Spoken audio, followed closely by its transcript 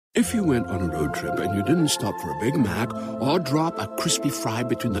If you went on a road trip and you didn't stop for a Big Mac or drop a crispy fry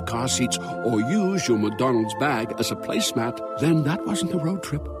between the car seats or use your McDonald's bag as a placemat, then that wasn't a road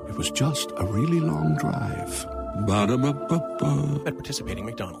trip. It was just a really long drive. Ba-da-ba-ba-ba. At participating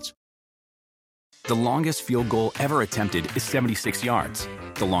McDonald's. The longest field goal ever attempted is 76 yards.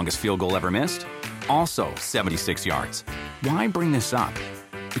 The longest field goal ever missed? Also 76 yards. Why bring this up?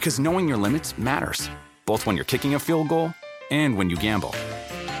 Because knowing your limits matters, both when you're kicking a field goal and when you gamble.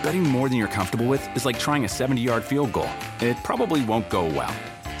 Betting more than you're comfortable with is like trying a 70-yard field goal. It probably won't go well.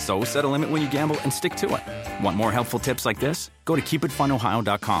 So set a limit when you gamble and stick to it. Want more helpful tips like this? Go to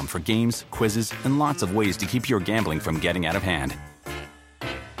keepitfunohio.com for games, quizzes, and lots of ways to keep your gambling from getting out of hand.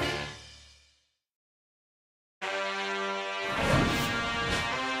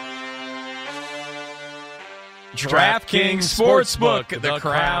 DraftKings Sportsbook, the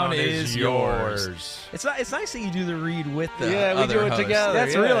crown is yours. It's nice that you do the read with the we do it host. together.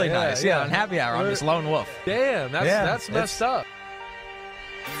 That's really nice. Yeah, on Happy Hour, I'm just lone wolf. Damn, that's messed up.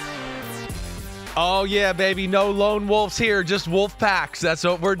 Oh, yeah, baby. No lone wolves here, just wolf packs. That's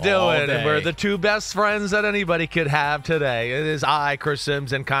what we're doing. And we're the two best friends that anybody could have today. It is I, Chris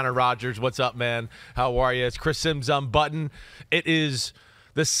Sims, and Connor Rogers. What's up, man? How are you? It's Chris Sims Unbuttoned. It is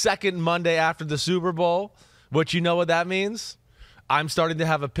the second Monday after the Super Bowl. What you know what that means? I'm starting to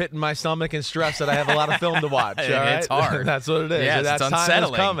have a pit in my stomach and stress that I have a lot of film to watch. All right? It's hard. That's what it is. Yeah, that's it's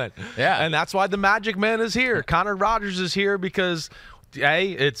unsettling. Time is coming. Yeah. And that's why the Magic Man is here. Connor Rogers is here because,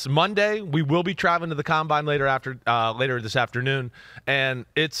 hey, it's Monday. We will be traveling to the Combine later this afternoon. And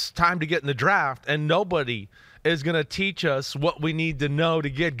it's time to get in the draft. And nobody is going to teach us what we need to know to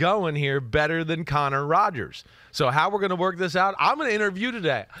get going here better than Connor Rogers. So how we're going to work this out, I'm going to interview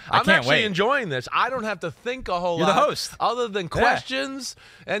today. I'm actually enjoying this. I don't have to think a whole lot. You're the host. Other than questions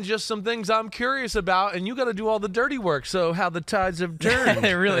and just some things I'm curious about, and you got to do all the dirty work. So how the tides have turned.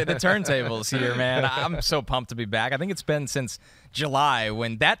 Really, the turntables here, man. I'm so pumped to be back. I think it's been since July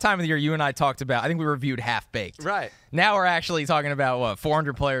when that time of the year you and I talked about, I think we reviewed Half-Baked. Right. Now we're actually talking about,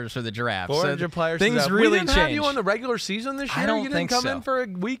 400 players for the draft. 400 players. Things really changed. We didn't have you on the regular season this year? I don't you didn't think come so. in for a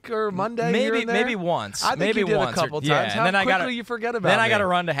week or Monday here and there? Maybe once. I think maybe you did once a couple times. Yeah, How and then quickly you forget about Then me? I got to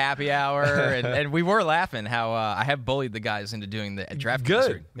run to Happy Hour, and we were laughing how I have bullied the guys into doing the draft.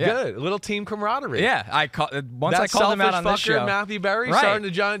 Good. Yeah. Good. A little team camaraderie. Yeah. I called them out on this show. Matthew Berry Right. starting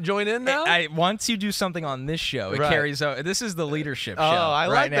to join in now? Once you do something on this show, it carries out. This is the leadership show. Oh, I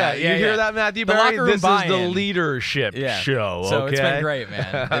like that. Yeah, you hear that, Matthew The Berry? locker room This is the buy-in. leadership show. So okay? it's been great,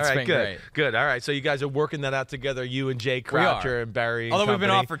 man. It's been good. great. Good. All right. So you guys are working that out together, you and Jay Croucher and Barry. Although and we've been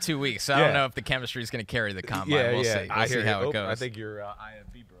company. off for 2 weeks, so I don't know if the chemistry is going to carry the combine. We'll see. We'll see how it goes. I think your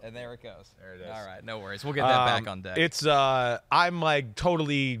IFB broke. And there it goes. There it is. All right, no worries. We'll get that back on deck. It's I'm like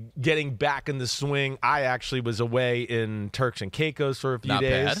totally getting back in the swing. I actually was away in Turks and Caicos for a few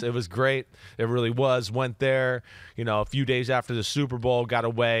days. Bad. It was great. It really was. Went there, a few days after the Super Bowl, got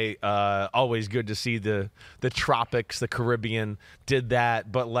away. Always good to see the tropics, the Caribbean. Did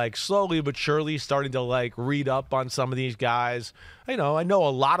that, but like slowly but surely starting to like read up on some of these guys. I know a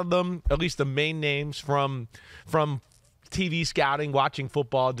lot of them, at least the main names from TV scouting, watching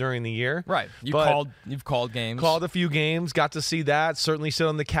football during the year. Right. You've called games. Called a few games, got to see that. Certainly sit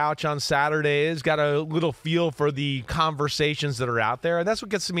on the couch on Saturdays, got a little feel for the conversations that are out there. And that's what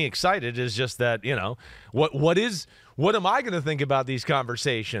gets me excited is just that, what am I going to think about these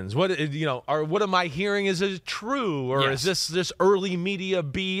conversations? What am I hearing? Is it true? Or is this early media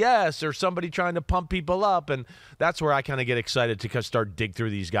BS or somebody trying to pump people up? And that's where I kind of get excited to start dig through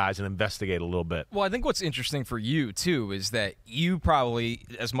these guys and investigate a little bit. Well, I think what's interesting for you, too, is that you probably,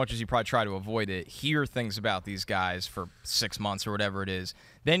 as much as you probably try to avoid it, hear things about these guys for 6 months or whatever it is.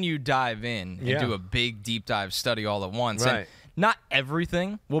 Then you dive in and do a big, deep dive study all at once. Right. And not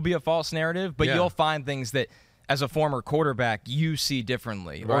everything will be a false narrative, but you'll find things that, as a former quarterback, you see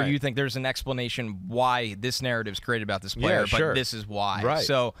differently, or you think there's an explanation why this narrative's created about this player, but this is why. Right.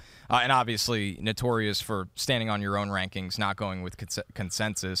 So, and obviously notorious for standing on your own rankings, not going with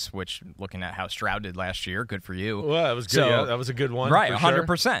consensus, which, looking at how Stroud did last year, good for you. Well, that was good. So, that was a good one. Right, for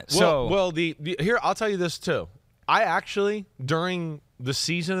 100%. Sure. Well, here, I'll tell you this, too. I actually, during the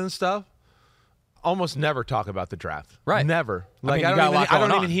season and stuff, almost never talk about the draft. Right. Never. Like, I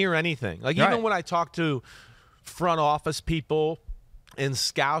don't even hear anything. Like, even when I talk to front office people and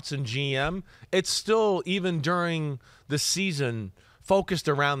scouts and GM, it's still, even during the season, focused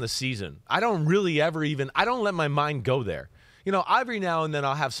around the season. I don't really ever I don't let my mind go there. every now and then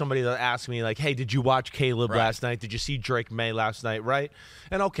I'll have somebody that asks me, like, hey, did you watch Caleb last night? Did you see Drake May last night, right?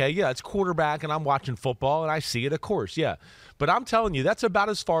 And, okay, yeah, it's quarterback, and I'm watching football, and I see it, of course, yeah. But I'm telling you, that's about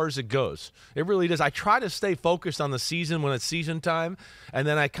as far as it goes. It really does. I try to stay focused on the season when it's season time, and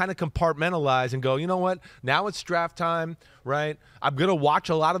then I kind of compartmentalize and go, you know what? Now it's draft time, right? I'm going to watch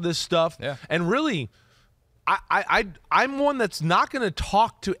a lot of this stuff. Yeah. And really, I'm one that's not going to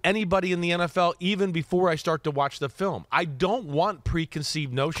talk to anybody in the NFL even before I start to watch the film. I don't want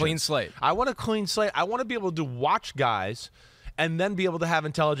preconceived notions. Clean slate. I want a clean slate. I want to be able to watch guys and then be able to have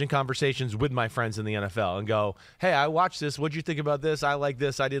intelligent conversations with my friends in the NFL and go, hey, I watched this. What'd you think about this? I like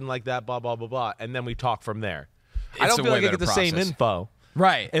this. I didn't like that, blah, blah, blah, blah. And then we talk from there. I don't feel like I get the same info.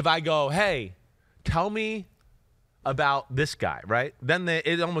 Right. If I go, hey, tell me about this guy, right? Then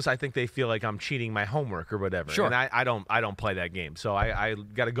I think they feel like I'm cheating my homework or whatever. Sure. And I don't play that game. So I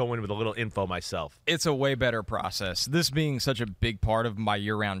got to go in with a little info myself. It's a way better process. This being such a big part of my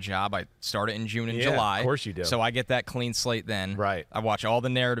year-round job, I start it in June and July. Of course you do. So I get that clean slate then. Right. I watch all the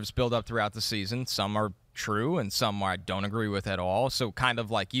narratives build up throughout the season. Some are true and some I don't agree with at all. So kind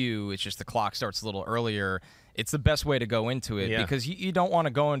of like you, it's just the clock starts a little earlier. It's the best way to go into it because you don't want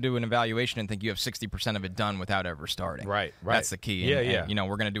to go into an evaluation and think you have 60% of it done without ever starting. Right. That's the key. And,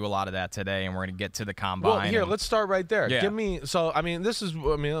 we're going to do a lot of that today, and we're going to get to the combine. Well, here, let's start right there. Yeah. We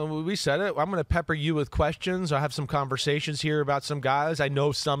said it. I'm going to pepper you with questions. I have some conversations here about some guys. I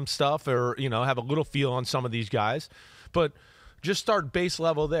know some stuff or, have a little feel on some of these guys. But just start base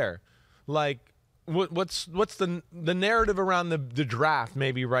level there. Like, what's the narrative around the draft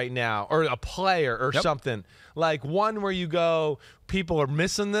maybe right now, or a player or something, like one where you go, people are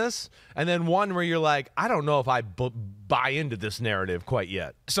missing this, and then one where you're like, I don't know if I buy into this narrative quite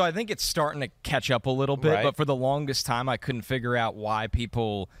yet. So I think it's starting to catch up a little bit, but for the longest time I couldn't figure out why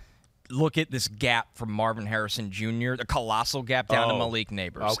people look at this gap from Marvin Harrison Jr., the colossal gap down to Malik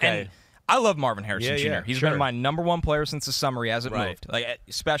Neighbors. Okay. And I love Marvin Harrison Jr. He's been my number one player since the summer. He hasn't moved. Like,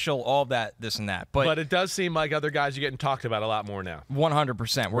 special, all of that, this and that. But it does seem like other guys are getting talked about a lot more now.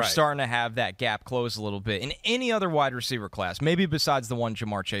 100%. We're starting to have that gap close a little bit. In any other wide receiver class, maybe besides the one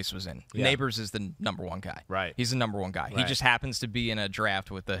Jamar Chase was in, Neighbors is the number one guy. Right. He's the number one guy. He just happens to be in a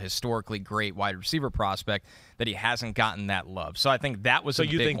draft with a historically great wide receiver prospect that he hasn't gotten that love. So I think that was so a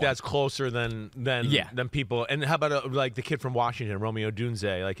you big think one. That's closer than people. And how about like the kid from Washington, Romeo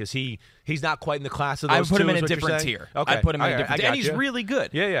Dunze? Like, is he's not quite in the class of those I would put two, him in is a what you're different saying? tier. Okay. I put him in a different tier. And he's you. really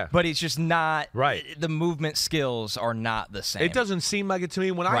good. Yeah. But he's just not right. The movement skills are not the same. It doesn't seem like it to me.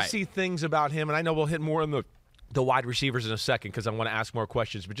 When I see things about him, and I know we'll hit more on the wide receivers in a second because I want to ask more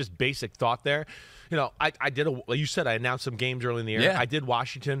questions, but just basic thought there. I did you said I announced some games early in the year. Yeah. I did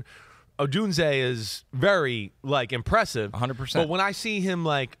Washington. Odunze is very, impressive. 100%. But when I see him,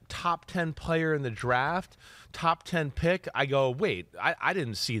 top 10 player in the draft, top 10 pick, I go, wait, I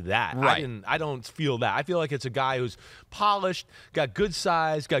didn't see that. Right. I don't feel that. I feel like it's a guy who's polished, got good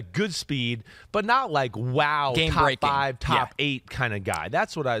size, got good speed, but not wow, game top breaking. 5, top 8 kind of guy.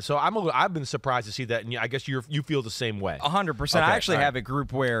 That's what I've been surprised to see that, and I guess you feel the same way. 100%. Okay, I actually have a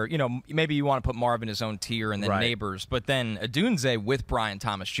group where, maybe you want to put Marvin in his own tier and then Neighbors, but then Odunze with Brian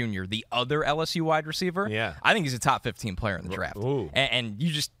Thomas Jr., the other LSU wide receiver, I think he's a top 15 player in the draft. And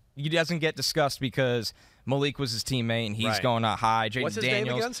he doesn't get discussed because Malik was his teammate, and he's going high. What's his Daniels,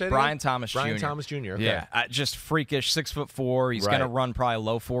 name again? Say Brian Thomas Jr. Brian Thomas Jr. Okay. Yeah, just freakish, 6'4". He's going to run probably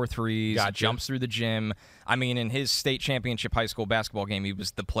low 4.3s. Gotcha. Jumps through the gym. I mean, in his state championship high school basketball game, he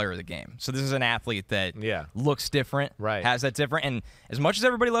was the player of the game. So this is an athlete that looks different, has that different. And as much as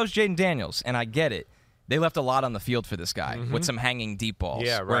everybody loves Jaden Daniels, and I get it, they left a lot on the field for this guy with some hanging deep balls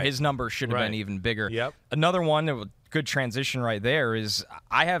where his numbers should have been even bigger. Yep. Another one, good transition right there, is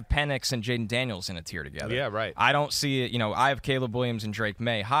I have Penix and Jaden Daniels in a tier together. Yeah, right. I don't see it. I have Caleb Williams and Drake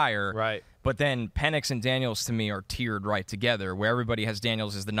May higher. Right. But then Penix and Daniels, to me, are tiered right together, where everybody has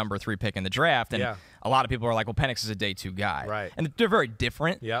Daniels as the number 3 pick in the draft. And a lot of people are like, well, Penix is a day 2 guy. Right. And they're very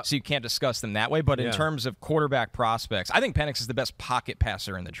different, Yep. so you can't discuss them that way. But in terms of quarterback prospects, I think Penix is the best pocket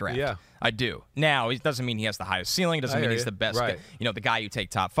passer in the draft. Yeah. I do. Now, it doesn't mean he has the highest ceiling. It doesn't mean he's the best. Right. The guy you take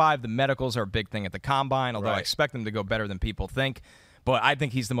top 5. The medicals are a big thing at the combine, although I expect them to go better than people think. But I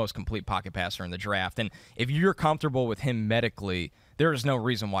think he's the most complete pocket passer in the draft. And if you're comfortable with him medically, there is no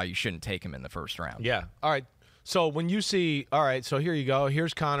reason why you shouldn't take him in the first round. Yeah. All right. So when you see, so here you go.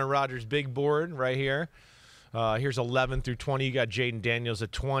 Here's Connor Rogers' big board right here. Here's 11 through 20. You got Jaden Daniels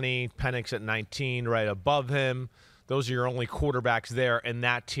at 20, Penix at 19 right above him. Those are your only quarterbacks there in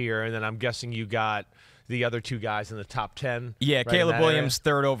that tier. And then I'm guessing you got the other 2 guys in the top 10. Yeah, right, Caleb Williams,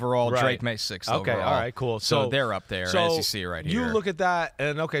 3rd overall. Right. Drake May, 6th overall. Okay, all right, cool. So they're up there, as you see right here. You look at that,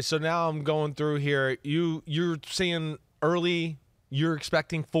 and so now I'm going through here. You're seeing early you're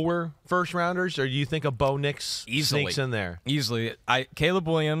expecting 4 first-rounders, or do you think a Bo Nix sneaks in there? Easily. Caleb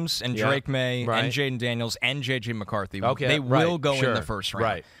Williams and Drake May and Jaden Daniels and J.J. McCarthy, they will go in the first round.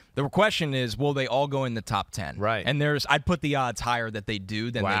 Right. The question is, will they all go in the top 10? Right. And I'd put the odds higher that they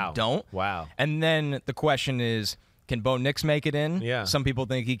do than they don't. Wow. And then the question is, can Bo Nix make it in? Yeah. Some people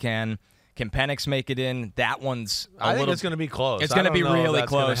think he can. Can Penix make it in? That one's I think it's going to be close. It's going to be really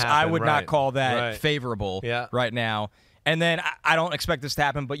close. I would not call that favorable right now. And then I don't expect this to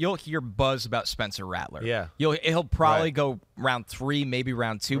happen, but you'll hear buzz about Spencer Rattler. Yeah. He'll probably go round 3, maybe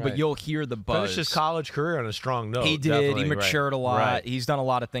round 2, but you'll hear the buzz. Finished his college career on a strong note. He did. Definitely. He matured a lot. Right. He's done a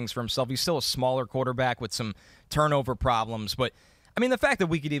lot of things for himself. He's still a smaller quarterback with some turnover problems. But, I mean, the fact that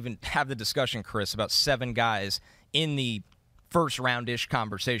we could even have the discussion, Chris, about 7 guys in the first-round-ish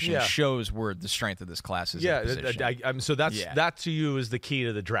conversation shows where the strength of this class is. So that to you is the key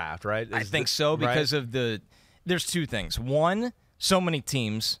to the draft, right? I think so because of there's 2 things. 1, so many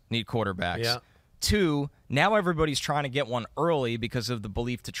teams need quarterbacks. Yeah. 2, now everybody's trying to get one early because of the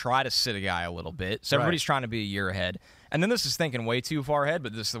belief to try to sit a guy a little bit. So everybody's trying to be a year ahead. And then this is thinking way too far ahead,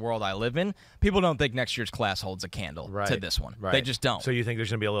 but this is the world I live in. People don't think next year's class holds a candle to this one. Right. They just don't. So you think there's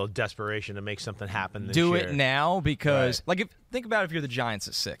going to be a little desperation to make something happen this year? Do it now because, think about if you're the Giants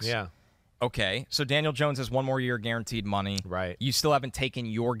at 6. Yeah. Okay, so Daniel Jones has 1 more year guaranteed money. Right. You still haven't taken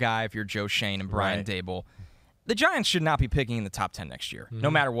your guy if you're Joe Shane and Brian Dable. The Giants should not be picking in the top 10 next year,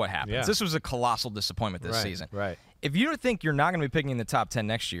 no matter what happens. Yeah. This was a colossal disappointment this season. Right. If you think you're not going to be picking in the top 10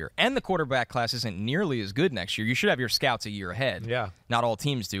 next year, and the quarterback class isn't nearly as good next year, you should have your scouts a year ahead. Yeah. Not all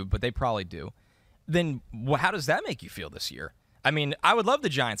teams do, but they probably do. Then how does that make you feel this year? I mean, I would love the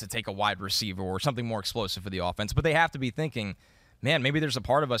Giants to take a wide receiver or something more explosive for the offense, but they have to be thinking, man, maybe there's a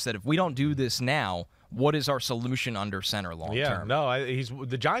part of us that if we don't do this now, what is our solution under center long term? Yeah, no,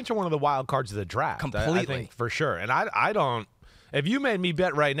 the Giants are one of the wild cards of the draft. Completely. I think for sure. And I don't. If you made me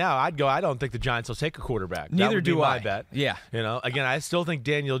bet right now, I'd go, I don't think the Giants will take a quarterback. Neither that would do be my I. bet. Yeah. Again, I still think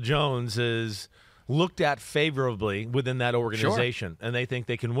Daniel Jones is looked at favorably within that organization, and they think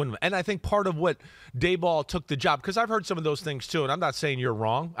they can win. And I think part of what Daboll took the job, because I've heard some of those things too, and I'm not saying you're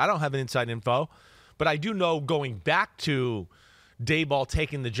wrong. I don't have an inside info, but I do know going back to Daboll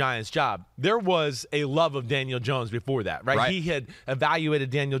taking the Giants job, there was a love of Daniel Jones before that, right? He had evaluated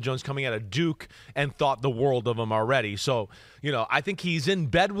Daniel Jones coming out of Duke and thought the world of him already. So, I think he's in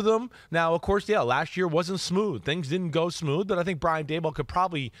bed with him. Now, of course, last year wasn't smooth. Things didn't go smooth, but I think Brian Daboll could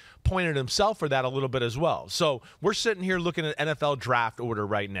probably point at himself for that a little bit as well. So we're sitting here looking at NFL draft order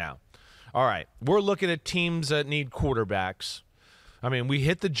right now. All right, we're looking at teams that need quarterbacks. I mean, we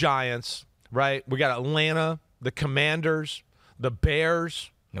hit the Giants, right? We got Atlanta, the Commanders, the Bears.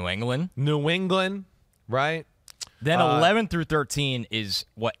 New England, right? Then 11 through 13 is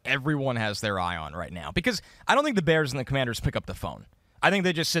what everyone has their eye on right now. Because I don't think the Bears and the Commanders pick up the phone. I think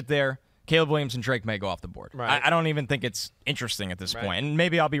they just sit there. Caleb Williams and Drake May go off the board. Right. I don't even think it's interesting at this point. And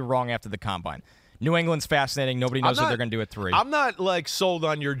maybe I'll be wrong after the Combine. New England's fascinating. Nobody knows what they're going to do at 3. I'm not sold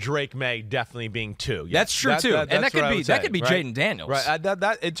on your Drake May definitely being 2. Yeah, that's true too, and that could be Jaden Daniels. Right, to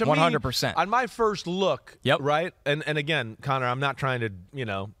 100%. Me, on my first look, right, and again, Connor, I'm not trying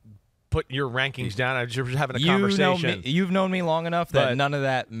to put your rankings down. I'm just having a conversation. You've known me long enough that none of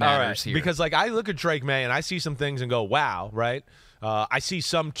that matters here. Because I look at Drake May and I see some things and go, wow, right. I see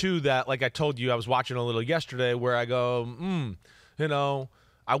some too that, like I told you, I was watching a little yesterday where I go,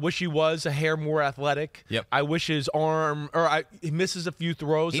 I wish he was a hair more athletic. Yep. I wish his arm, he misses a few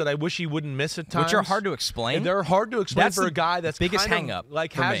throws that I wish he wouldn't miss at times. Which are hard to explain. And they're hard to explain for a guy that's biggest kind hang-up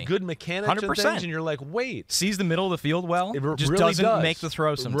of has good mechanics 100%. And things, and you're like, wait. Sees the middle of the field well, just really doesn't make the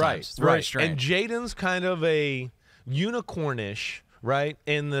throw sometimes. Right, it's very strange. And Jaden's kind of a unicornish, right,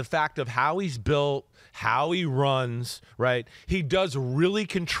 in the fact of how he's built, how he runs, right? He does really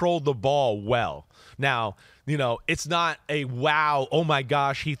control the ball well. Now, it's not a wow, oh my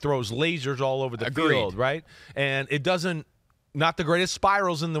gosh, he throws lasers all over the field, right? And it doesn't, not the greatest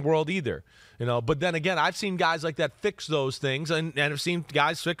spirals in the world either, But then again, I've seen guys like that fix those things, and I've seen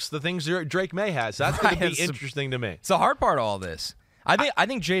guys fix the things Drake May has. So that's going to be interesting to me. It's the hard part of all this. I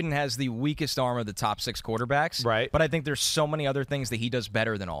think Jaden has the weakest arm of the top 6 quarterbacks. Right. But I think there's so many other things that he does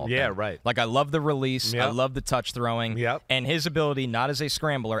better than all of them. Yeah, right. Like I love the release. Yep. I love the touch throwing. Yep. And his ability, not as a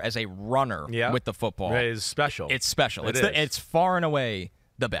scrambler, as a runner with the football. It is special. It's special. It's far and away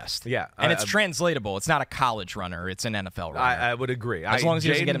the best. Yeah. And it's translatable. It's not a college runner. It's an NFL runner. I would agree. As long as he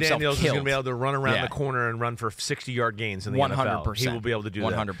doesn't get himself Daniels killed. is going to be able to run around the corner and run for 60-yard gains in the 100%. NFL. He will be able to do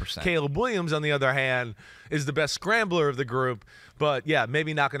 100%. that. Caleb Williams, on the other hand, is the best scrambler of the group, but, yeah,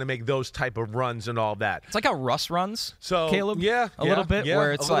 maybe not going to make those type of runs and all that. It's like how Russ runs, so Caleb. A little bit,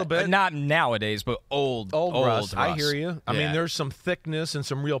 where it's like, bit. not nowadays, but old Russ. I hear you. I mean, Yeah. there's some thickness and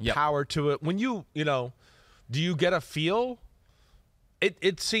some real power to it. When you do you get a feel?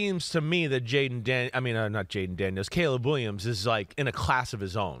 It seems to me that not Jaden Daniels, Caleb Williams is like in a class of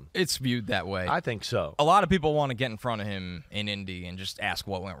his own. It's viewed that way. I think so. A lot of people want to get in front of him in Indy and just ask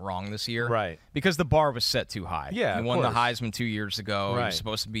what went wrong this year. Right. Because the bar was set too high. Yeah, He won the Heisman 2 years ago. He was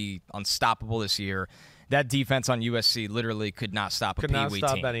supposed to be unstoppable this year. That defense on USC literally could not stop a Pee Wee team. Could not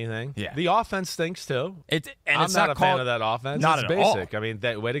stop anything. Yeah. The offense stinks, too. I'm not a fan of that offense. Not it's at basic. all. I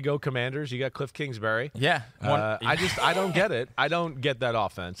mean, way to go, Commanders. You got Cliff Kingsbury. Yeah. I don't get it. I don't get that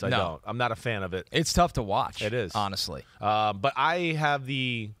offense. I don't. I'm not a fan of it. It's tough to watch. It is. Honestly. But I have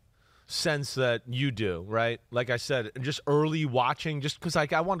the sense that you do, right? Like I said, just early watching, just because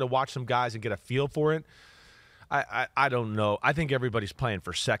I wanted to watch some guys and get a feel for it. I don't know. I think everybody's playing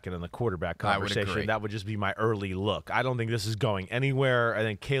for second in the quarterback conversation. I would agree. That would just be my early look. I don't think this is going anywhere. I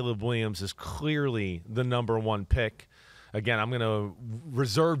think Caleb Williams is clearly the number one pick. Again, I'm going to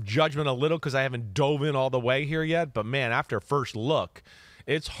reserve judgment a little because I haven't dove in all the way here yet. But, man, after first look,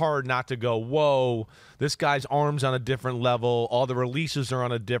 it's hard not to go, whoa, this guy's arm's on a different level. All the releases are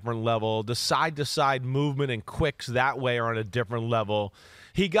on a different level. The side-to-side movement and quicks that way are on a different level.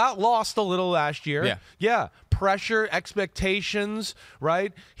 He got lost a little last year. Yeah. Pressure, expectations,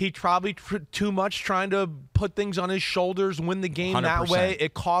 right? He probably too much trying to put things on his shoulders, win the game 100%. That way.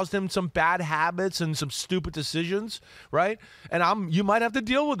 It caused him some bad habits and some stupid decisions, right? And you might have to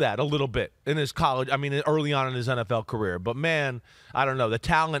deal with that a little bit in his college, early on in his NFL career. But, man, I don't know. The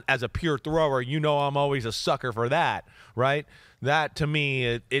talent as a pure thrower, I'm always a sucker for that, right? That, to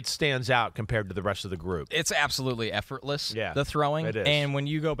me, it stands out compared to the rest of the group. It's absolutely effortless, the throwing. It is. And when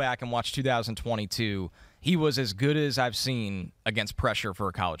you go back and watch 2022, he was as good as I've seen against pressure for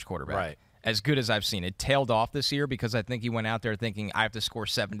a college quarterback. Right. As good as I've seen. It tailed off this year because I think he went out there thinking, I have to score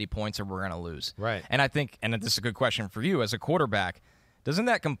 70 points or we're going to lose. Right. And I think, and this is a good question for you, as a quarterback, doesn't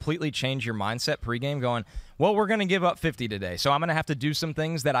that completely change your mindset pregame going, well, we're going to give up 50 today, so I'm going to have to do some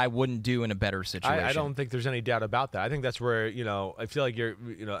things that I wouldn't do in a better situation? I don't think there's any doubt about that. I think that's where, I feel like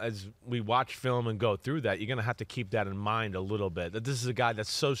as we watch film and go through that, you're going to have to keep that in mind a little bit, that this is a guy that's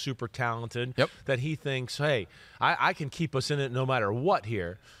so super talented that he thinks, hey, I can keep us in it no matter what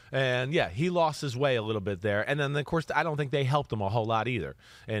here. And, yeah, he lost his way a little bit there. And then, of course, I don't think they helped him a whole lot either.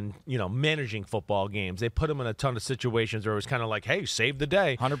 And, managing football games, they put him in a ton of situations where it was kind of like, hey, save the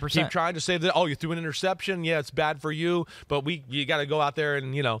day. 100%. Keep trying to save the – oh, you threw an interception? Yeah, it's bad for you. But you got to go out there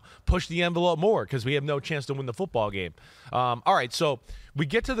and, push the envelope more because we have no chance to win the football game. All right, so we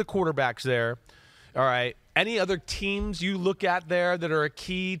get to the quarterbacks there. All right. Any other teams you look at there that are a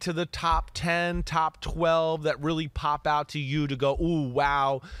key to the top 10, top 12 that really pop out to you to go, ooh,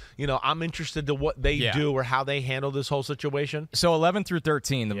 wow, I'm interested to what they do or how they handle this whole situation? So 11 through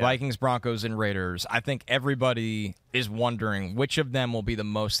 13, the Vikings, Broncos, and Raiders, I think everybody is wondering which of them will be the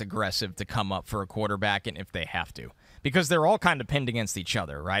most aggressive to come up for a quarterback and if they have to. Because they're all kind of pinned against each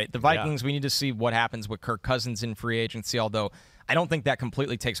other, right? The Vikings, we need to see what happens with Kirk Cousins in free agency, although I don't think that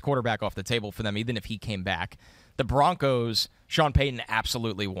completely takes quarterback off the table for them, even if he came back. The Broncos, Sean Payton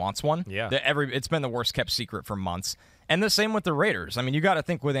absolutely wants one. Yeah. It's been the worst kept secret for months. And the same with the Raiders. I mean, you got to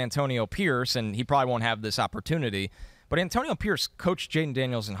think with Antonio Pierce, and he probably won't have this opportunity, but Antonio Pierce coached Jaden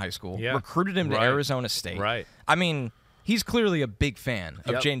Daniels in high school, recruited him to Arizona State. Right. I mean, he's clearly a big fan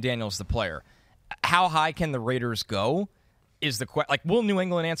of Jaden Daniels, the player. How high can the Raiders go is the question. Like, will New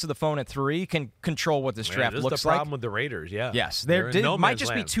England answer the phone at 3? Can control what this draft looks like? This is the problem with the Raiders, Yes. They might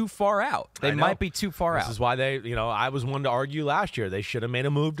just be too far out. They might be too far out. This is why I was one to argue last year. They should have made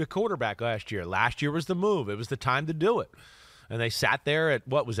a move to quarterback last year. Last year was the move. It was the time to do it. And they sat there at,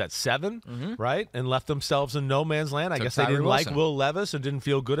 what was that, 7, right? And left themselves in no man's land. I guess they didn't like Will Levis and didn't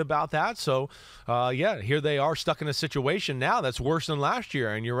feel good about that. So, here they are stuck in a situation now that's worse than last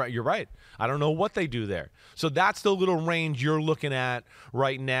year. And you're right. I don't know what they do there. So that's the little range you're looking at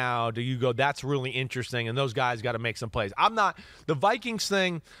right now. Do you go, that's really interesting, and those guys got to make some plays. The Vikings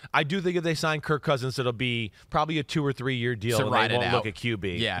thing, I do think if they sign Kirk Cousins, it'll be probably a 2 or 3 year deal. So and they won't look at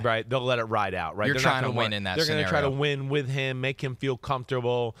QB. Yeah. Right? They'll let it ride out. Right? You're trying to win in that scenario. They're going to try to win with him, make him feel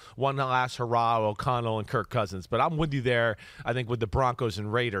comfortable. One last hurrah, O'Connell and Kirk Cousins. But I'm with you there, I think, with the Broncos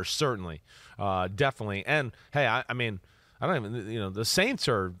and Raiders, certainly. Definitely. And, hey, I don't even, the Saints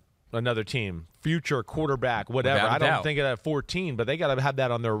are another team, future quarterback, whatever. Without a I don't doubt. think it at 14, but they got to have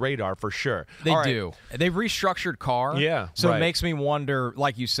that on their radar for sure. They do. They've restructured Carr. Yeah, So right. it makes me wonder,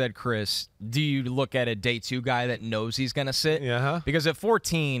 like you said, Chris, do you look at a day 2 guy that knows he's going to sit? Yeah. Because at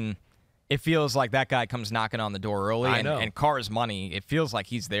 14, it feels like that guy comes knocking on the door early. I know. And Carr's money, it feels like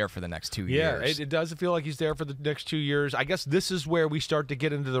he's there for the next 2 years. Yeah, it does feel like he's there for the next 2 years. I guess this is where we start to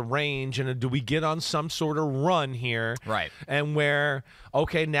get into the range, and do we get on some sort of run here? Right. And where,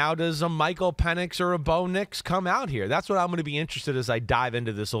 okay, now does a Michael Penix or a Bo Nix come out here? That's what I'm going to be interested as I dive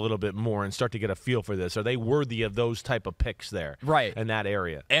into this a little bit more and start to get a feel for this. Are they worthy of those type of picks there? Right. In that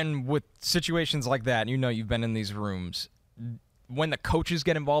area. And with situations like that, you've been in these rooms, when the coaches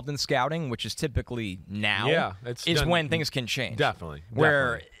get involved in scouting, which is typically now, is when things can change. Definitely.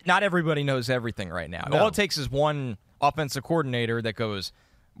 Where not everybody knows everything right now. No. All it takes is one offensive coordinator that goes,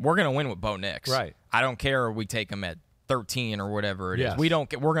 we're going to win with Bo Nix. Right. I don't care if we take him at 13 or whatever it is. Yes.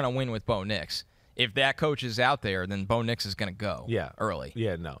 We're going to win with Bo Nix. If that coach is out there, then Bo Nix is going to go early.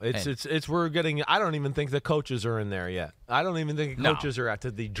 Yeah, no. We're getting, I don't even think the coaches are in there yet. I don't even think the coaches are at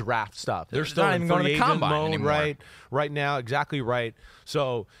the draft stuff. They're still not in even going to free the agent combine mode anymore. right now. Exactly right.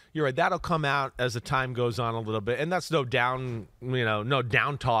 So you're right. That'll come out as the time goes on a little bit, and that's no down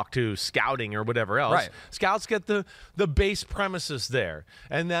talk to scouting or whatever else. Right. Scouts get the base premises there,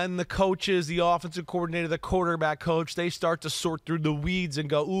 and then the coaches, the offensive coordinator, the quarterback coach, they start to sort through the weeds and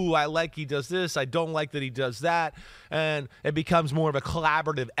go, ooh, I like he does this, I don't like that he does that, and it becomes more of a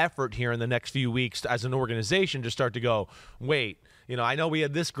collaborative effort here in the next few weeks as an organization to start to go, wait, I know we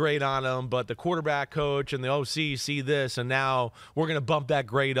had this grade on him, but the quarterback coach and the OC see this, and now we're going to bump that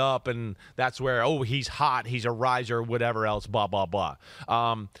grade up, and that's where, he's hot, he's a riser, whatever else, blah, blah, blah.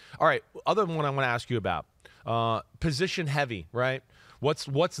 All right, other one I want to ask you about, position heavy, right?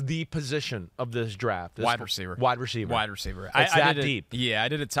 What's the position of this draft? Wide receiver. It's that deep. Yeah, I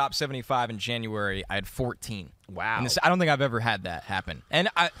did a top 75 in January. I had 14. Wow. And I don't think I've ever had that happen. And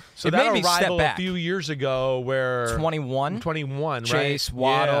so it that made me step arrival back. a few years ago where 21, right? Chase,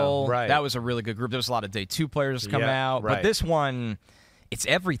 Waddle. Yeah, right. That was a really good group. There was a lot of day 2 players coming out. Right. But this one, it's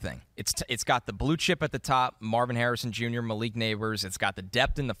everything. It's got the blue chip at the top, Marvin Harrison Jr., Malik Neighbors. It's got the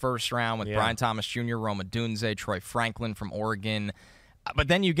depth in the first round with Brian Thomas Jr., Roma Dunze, Troy Franklin from Oregon. But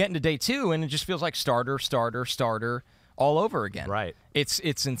then you get into day 2, and it just feels like starter all over again. Right. It's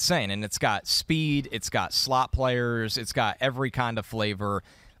insane, and it's got speed, it's got slot players, it's got every kind of flavor.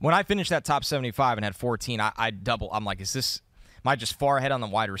 When I finished that top 75 and had 14, I double. I'm like, am I just far ahead on the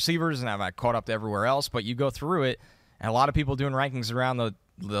wide receivers, and have I caught up to everywhere else? But you go through it, and a lot of people doing rankings around the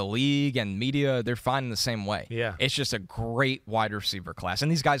league and media, they're finding the same way. Yeah. It's just a great wide receiver class.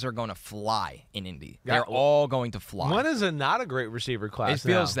 And these guys are going to fly in Indy. They're all going to fly. When is it not a great receiver class? It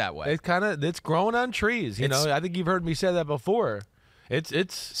feels that way. It's growing on trees. I think you've heard me say that before. It's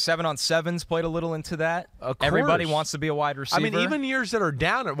 7-on-7s played a little into that. Of Everybody course. wants to be a wide receiver. I mean, even years that are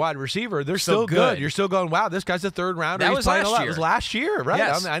down at wide receiver, they're still good. You're still going, wow, this guy's a third rounder. That He's was playing last a lot. year. It was last year, right?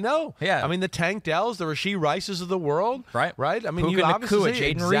 Yes. I know. Yeah. I mean, the Tank Dells, the Rasheed Rices of the world. Right. I mean, Puka you obviously Nacua,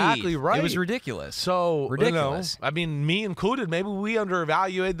 Jaden exactly Reed. right. It was ridiculous. So ridiculous. I mean, me included, maybe we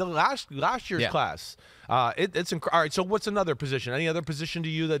underevaluated the last year's class. It's all right. So what's another position? Any other position to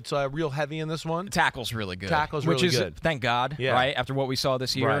you that's real heavy in this one? Tackle's really good. Which is good. Thank God, right? After what we saw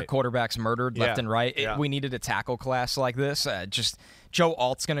this year, Right. quarterbacks murdered left and right. Yeah. We needed a tackle class like this. Just Joe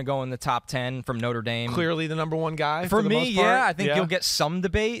Alt's going to go in the top 10 from Notre Dame. Clearly the number one guy For the me, most part. yeah, I think you'll get some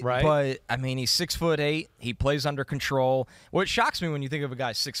debate. Right. But, I mean, he's 6'8". He plays under control. What shocks me when you think of a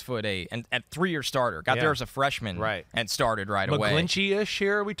guy 6'8" and 3-year starter. Got there as a freshman and started right away. McGlinchey-ish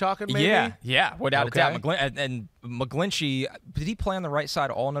here, are we talking maybe? Yeah, without a doubt. Okay. And McGlinchey, did he play on the right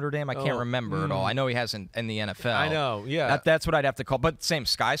side all Notre Dame? I can't remember at all. I know he has in the NFL. I know, yeah. That's what I'd have to call. But same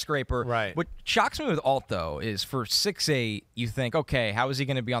skyscraper. Right. What shocks me with Alt, though, is for 6'8", you think, okay, how is he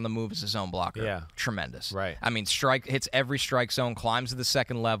going to be on the move as a zone blocker? Yeah. Tremendous. Right. I mean, hits every strike zone, climbs to the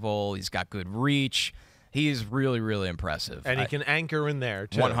second level. He's got good reach. He is really, really impressive. And he can anchor in there,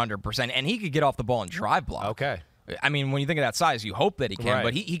 too. 100%. And he could get off the ball and drive block. Okay. I mean, when you think of that size, you hope that he can,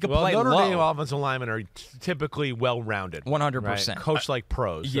 but he could play Notre low. Dame offensive linemen are typically well-rounded. 100%. Coached like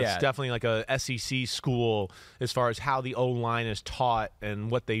pros. Yeah. It's definitely like a SEC school as far as how the O-line is taught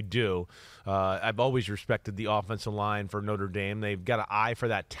and what they do. I've always respected the offensive line for Notre Dame. They've got an eye for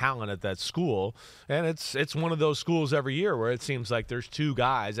that talent at that school, and it's one of those schools every year where it seems like there's 2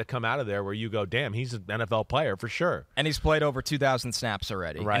 guys that come out of there where you go, damn, he's an NFL player for sure. And he's played over 2,000 snaps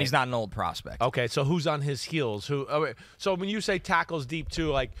already, Right. and he's not an old prospect. Okay, so who's on his heels? who. Oh, wait. So when you say tackles deep too,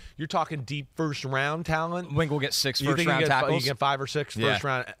 like you're talking deep first round talent. I think we'll get 6 you first round tackles. You get 5 or 6 first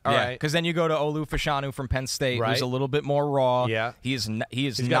round. All right. Because then you go to Olu Fashanu from Penn State, who's a little bit more raw. Yeah, he's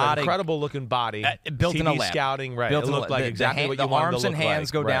got not an incredible looking body, built TV in a lab. Scouting, right? Built it looked like exactly what you the wanted arms to and look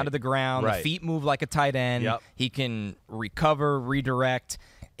hands like. go down to the ground. Right. The feet move like a tight end. Yep. He can recover, redirect.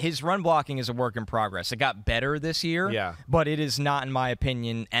 His run blocking is a work in progress. It got better this year, but it is not, in my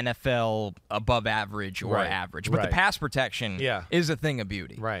opinion, NFL above average or average. But the pass protection is a thing of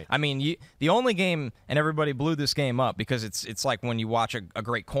beauty. Right. I mean, the only game, and everybody blew this game up because it's like when you watch a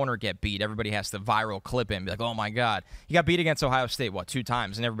great corner get beat, everybody has to viral clip him and be like, oh, my God. He got beat against Ohio State, 2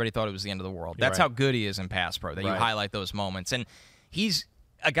 times, and everybody thought it was the end of the world. That's how good he is in pass pro, that you highlight those moments. And he's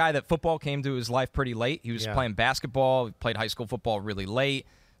a guy that football came to his life pretty late. He was playing basketball, played high school football really late.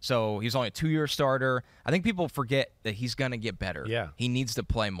 So he's only a 2-year starter. I think people forget that he's going to get better. Yeah. He needs to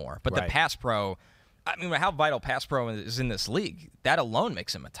play more. But the pass pro, I mean, how vital pass pro is in this league, that alone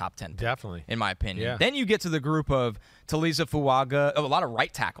makes him a top 10 pick, definitely, in my opinion. Yeah. Then you get to the group of Taliza Fuaga, a lot of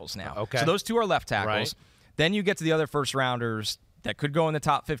right tackles now. Okay. So those 2 are left tackles. Right. Then you get to the other first-rounders that could go in the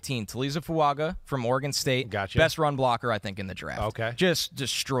top 15. Taliza Fuaga from Oregon State. Gotcha. Best run blocker, I think, in the draft. Okay. Just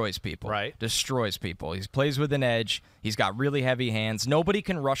destroys people. Right. Destroys people. He plays with an edge. He's got really heavy hands. Nobody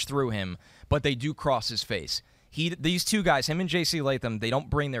can rush through him, but they do cross his face. These 2 guys, him and J.C. Latham, they don't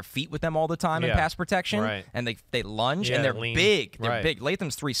bring their feet with them all the time in pass protection. Right. And they lunge, and they're lean. big. They're big.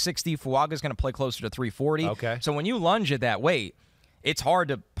 Latham's 360. Fuaga's going to play closer to 340. Okay. So when you lunge at that weight, it's hard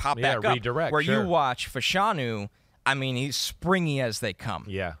to pop back up. Redirect, Where you watch Fashanu, I mean, he's springy as they come.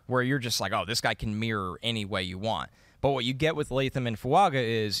 Yeah. Where you're just like, oh, this guy can mirror any way you want. But what you get with Latham and Fuaga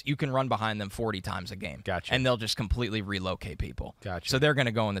is you can run behind them 40 times a game. Gotcha. And they'll just completely relocate people. Gotcha. So they're going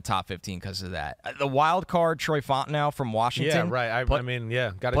to go in the top 15 because of that. The wild card, Troy Fontenot from Washington. Yeah, right.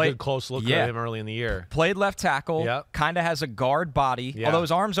 Got a good close look at him early in the year. Played left tackle. Yep. Kind of has a guard body. Yeah. Although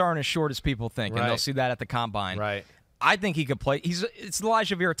his arms aren't as short as people think. Right. And they'll see that at the combine. Right. I think he could play. It's the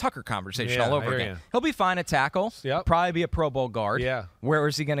Elijah Vera Tucker conversation Yeah, all over I hear again. you. He'll be fine at tackle. Yep. Probably be a Pro Bowl guard. Yeah. Where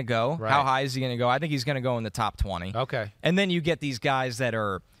is he going to go? Right. How high is he going to go? I think he's going to go in the top 20. Okay. And then you get these guys that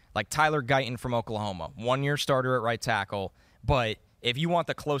are like Tyler Guyton from Oklahoma, 1-year starter at right tackle. But if you want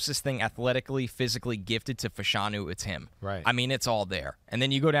the closest thing athletically, physically gifted to Fashanu, it's him. Right. I mean, it's all there. And then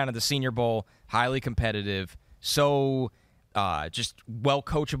you go down to the Senior Bowl, highly competitive, so just well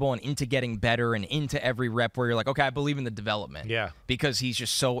coachable and into getting better and into every rep where you're like, okay, I believe in the development. Yeah. Because he's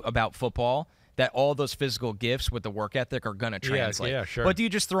just so about football that all those physical gifts with the work ethic are going to translate. Yeah, sure. But do you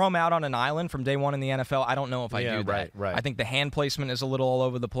just throw him out on an island from day one in the NFL? I don't know if I do that. Right. I think the hand placement is a little all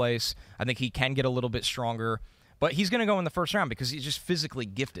over the place. I think he can get a little bit stronger. But he's going to go in the first round because he's just physically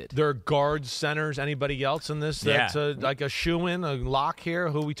gifted. There are guards, centers, anybody else in this that's like a shoe-in, a lock here?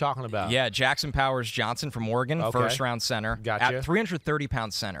 Who are we talking about? Yeah, Jackson Powers Johnson from Oregon, first-round center. Gotcha. At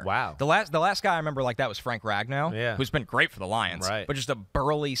 330-pound center. Wow. The last guy I remember like that was Frank Ragnow, who's been great for the Lions. Right. But just a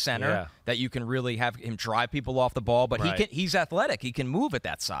burly center that you can really have him drive people off the ball. But he's athletic. He can move at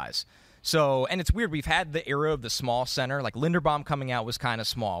that size. So, and it's weird. We've had the era of the small center. Like Linderbaum coming out was kind of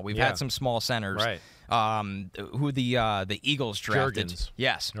small. We've had some small centers. Right. Who the Eagles drafted. Jurgens.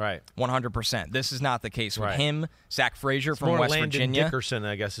 Yes. Right. 100%. This is not the case with Right. him. Zach Frazier from More West Landon Virginia. Dickerson,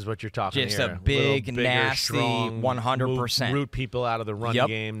 I guess, is what you're talking Just here. a big, Little bigger, nasty, strong, 100%. root people out of the run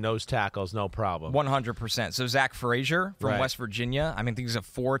game, nose tackles, no problem. 100%. So Zach Frazier from Right. West Virginia. I mean, he's a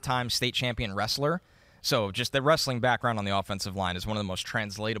 4-time state champion wrestler. So just the wrestling background on the offensive line is one of the most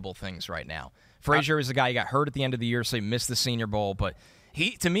translatable things right now. Frazier is a guy who got hurt at the end of the year, so he missed the Senior Bowl. But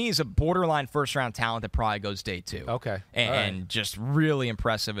he, to me, is a borderline first-round talent that probably goes day 2. Okay. And just really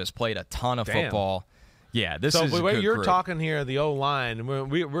impressive. Has played a ton of football. Yeah, this is a good you're group. talking here, the O-line,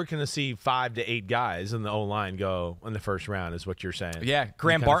 we're going to see 5 to 8 guys in the O-line go in the first round is what you're saying. Yeah, You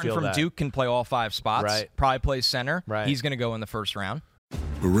Graham kinda Barton feel from that. Duke can play all 5 spots. Right. Probably plays center. Right. He's going to go in the first round.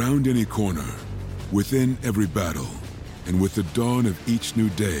 Around any corner, within every battle, and with the dawn of each new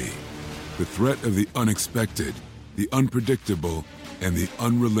day, the threat of the unexpected, the unpredictable, and the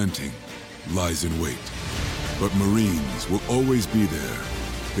unrelenting lies in wait. But Marines will always be there.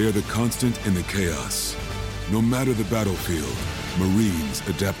 They are the constant in the chaos. No matter the battlefield, Marines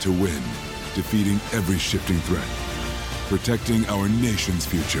adapt to win, defeating every shifting threat, protecting our nation's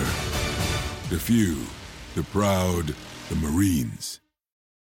future. The few, the proud, the Marines.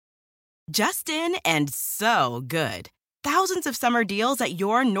 Just in and so good. Thousands of summer deals at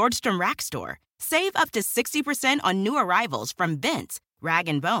your Nordstrom Rack store. Save up to 60% on new arrivals from Vince,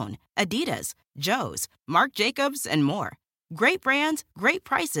 Rag & Bone, Adidas, Joe's, Marc Jacobs, and more. Great brands, great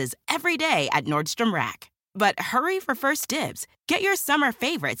prices every day at Nordstrom Rack. But hurry for first dibs. Get your summer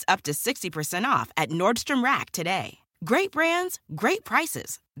favorites up to 60% off at Nordstrom Rack today. Great brands, great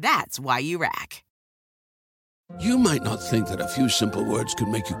prices. That's why you rack. You might not think that a few simple words could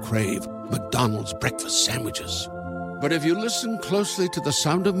make you crave McDonald's breakfast sandwiches. But if you listen closely to the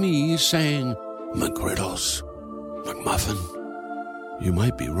sound of me saying McGriddles, McMuffin, you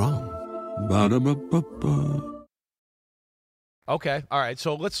might be wrong. Ba-da-ba-ba-ba. Okay, all right,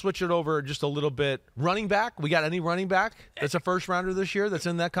 so let's switch it over just a little bit. Running back, we got any running back that's a first-rounder this year that's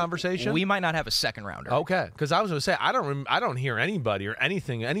in that conversation? We might not have a second-rounder. Okay, because I was going to say, I don't hear anybody or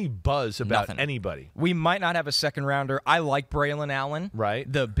anything, any buzz about anybody. We might not have a second-rounder. I like Braylon Allen, right?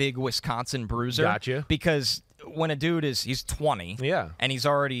 The big Wisconsin bruiser. Gotcha. Because when a dude he's 20, and he's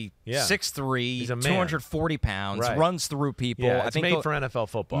already 6'3", 240 pounds, runs through people. Yeah, it's made for NFL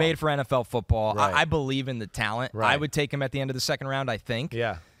football. Made for NFL football. Right. I believe in the talent. Right. I would take him at the end of the second round, I think.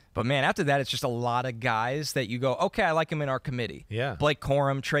 Yeah. But, man, after that, it's just a lot of guys that you go, okay, I like him in our committee. Yeah. Blake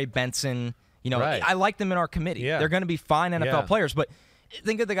Corum, Trey Benson. I like them in our committee. Yeah. They're going to be fine NFL players. But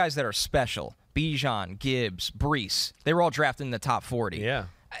think of the guys that are special. Bijan, Gibbs, Brees. They were all drafted in the top 40. Yeah.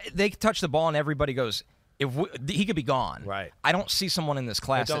 They touch the ball, and everybody goes, he could be gone. Right. I don't see someone in this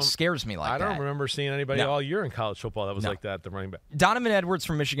class that scares me like that. I don't remember seeing anybody all year in college football that was like that at the running back. Donovan Edwards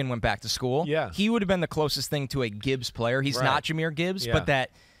from Michigan went back to school. Yeah. He would have been the closest thing to a Gibbs player. He's not Jameer Gibbs, but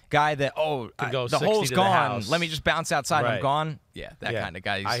that guy that, the hole's gone. Let me just bounce outside. I'm gone. Yeah, that kind of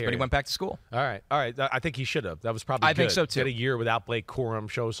guy. But he went back to school. All right. I think he should have. That was probably good. I think so, too. Get a year without Blake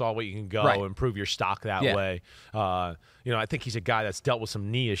Corum, show us all what you can go, improve your stock that way. I think he's a guy that's dealt with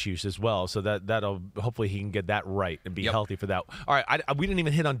some knee issues as well, so that'll hopefully he can get that right and be healthy for that. All right, we didn't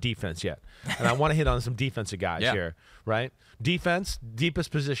even hit on defense yet, and I want to hit on some defensive guys here, right? Defense,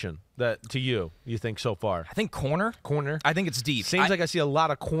 deepest position that to you think so far? I think corner. I think it's deep. Seems like I see a lot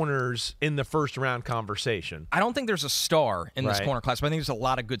of corners in the first round conversation. I don't think there's a star in this corner class, but I think there's a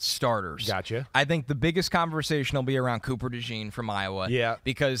lot of good starters. Gotcha. I think the biggest conversation will be around Cooper DeJean from Iowa. Yeah.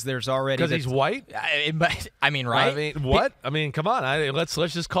 Because there's already because he's white. Right? I mean, what? I mean, come on. Let's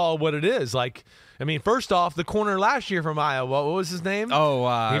just call it what it is. First off, the corner last year from Iowa, what was his name? He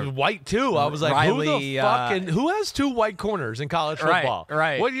was white too. I was like, Riley, who has two white corners in college football?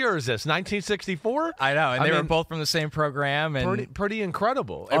 Right. What year is this? 1964? I know, and they were both from the same program, and pretty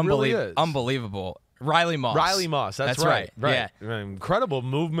incredible. It really is unbelievable. Riley Moss. That's right. Yeah, incredible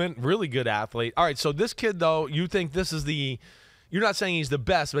movement, really good athlete. All right, so this kid though, you think this is the? You're not saying he's the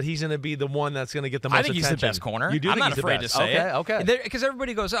best, but he's going to be the one that's going to get the most attention. I think he's the best corner. You do I'm think not he's afraid the to best. say it. Okay. Because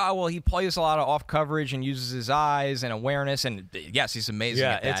everybody goes, he plays a lot of off coverage and uses his eyes and awareness, and yes, he's amazing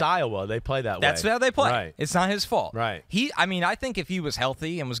at that. It's Iowa. They play that way. That's how they play. Right. It's not his fault. Right. I think if he was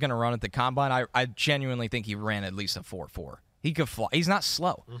healthy and was going to run at the combine, I genuinely think he ran at least a 4.4. He could fly. He's not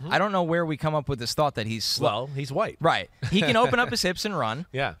slow. Mm-hmm. I don't know where we come up with this thought that he's slow. Well, he's white. Right. He can open up his hips and run.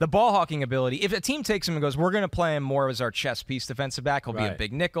 Yeah. The ball hawking ability. If a team takes him and goes, we're going to play him more as our chess piece defensive back, he'll be a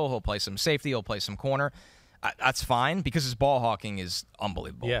big nickel. He'll play some safety. He'll play some corner. That's fine because his ball hawking is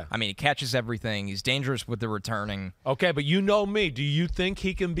unbelievable. Yeah. I mean, he catches everything. He's dangerous with the returning. Okay, but you know me. Do you think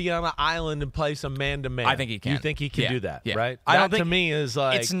he can be on an island and play some man-to-man? I think he can. You think he can do that, right? I don't think, to me, is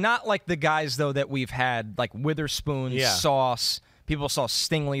like... It's not like the guys, though, that we've had, like Witherspoon, Sauce. People saw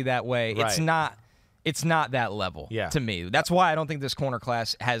Stingley that way. Right. It's not that level to me. That's why I don't think this corner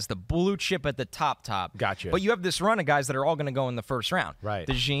class has the blue chip at the top. Gotcha. But you have this run of guys that are all going to go in the first round. Right.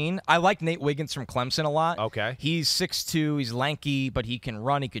 DeJean. I like Nate Wiggins from Clemson a lot. Okay. He's 6'2". He's lanky, but he can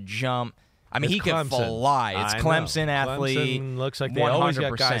run. He could jump. I mean, he can Clemson. fly. It's Clemson athlete. Clemson looks like they 100%. always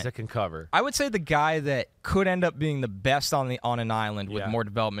got guys that can cover. I would say the guy that could end up being the best on an island with more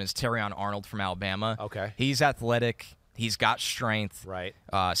development is Terrion Arnold from Alabama. Okay. He's athletic. He's got strength. Right.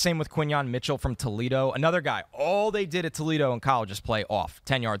 Same with Quinyon Mitchell from Toledo. Another guy. All they did at Toledo in college is play off,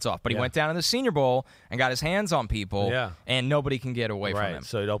 10 yards off. But he went down to the Senior Bowl and got his hands on people, and nobody can get away from him.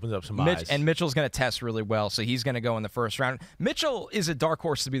 So it opens up some eyes. And Mitchell's going to test really well, so he's going to go in the first round. Mitchell is a dark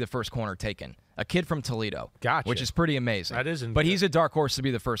horse to be the first corner taken. A kid from Toledo. Gotcha. Which is pretty amazing. That isn't But good. he's a dark horse to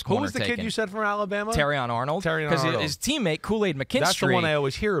be the first corner taken. Who was the kid you said from Alabama? Terrion Arnold. Because his teammate, Kool-Aid McKinstry. That's the one I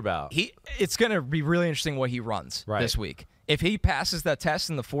always hear about. It's going to be really interesting what he runs this week. If he passes that test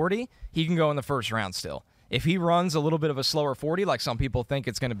in the 40, he can go in the first round still. If he runs a little bit of a slower 40, like some people think,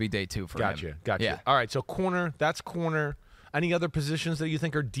 it's going to be day 2 for him. Gotcha. Yeah. All right, so corner, that's corner. Any other positions that you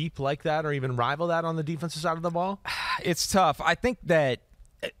think are deep like that or even rival that on the defensive side of the ball? It's tough. I think that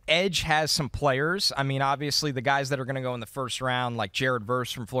edge has some players. I mean, obviously, the guys that are going to go in the first round, like Jared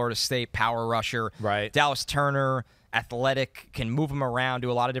Verse from Florida State, power rusher. Right. Dallas Turner, athletic, can move him around,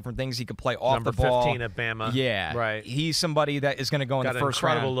 do a lot of different things. He could play off the ball. Number 15 at Bama. Yeah. Right. He's somebody that is going to go in the first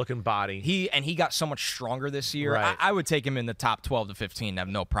round. Incredible-looking body. He got so much stronger this year. Right. I would take him in the top 12 to 15. I have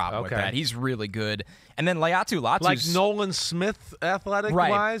no problem with Okay. that. He's really good. And then Latu. Like Nolan Smith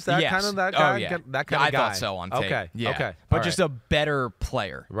athletic-wise? That guy? Oh, yeah. That kind of guy? I thought so on tape. Okay. Yeah. Okay. But All just right. a better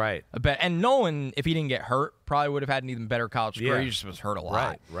player. Right. And Nolan, if he didn't get hurt, probably would have had an even better college career. Yeah. He just was hurt a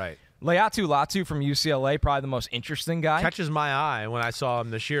lot. Right. Latu from UCLA, probably the most interesting guy. Catches my eye when I saw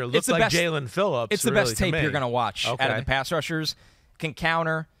him this year. Looks It's the like best- Jalen Phillips. It's the really, best tape you're going to watch out of the pass rushers. Can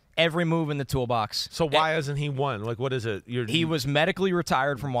counter every move in the toolbox. So why hasn't he won? Like, what is it? He was medically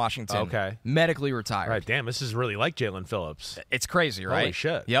retired from Washington. Okay. Medically retired. Right. Damn, this is really like Jalen Phillips. It's crazy, right? Holy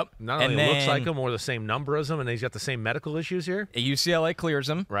shit. Yep. Not only looks like him or the same number as him, and he's got the same medical issues here. UCLA clears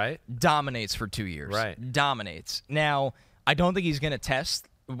him. Right. Dominates for 2 years. Right. Dominates. Now, I don't think he's going to test,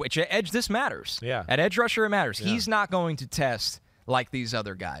 which at edge, this matters. Yeah. At edge rusher, it matters. Yeah. He's not going to test like these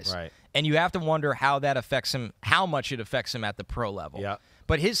other guys. Right. And you have to wonder how that affects him, how much it affects him at the pro level. Yeah.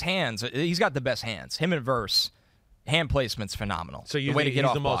 But his hands, he's got the best hands. Him and Verse, hand placement's phenomenal. So you the way to think get he's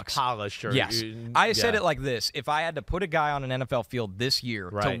off the blocks. most polished? Or Yes. I said it like this. If I had to put a guy on an NFL field this year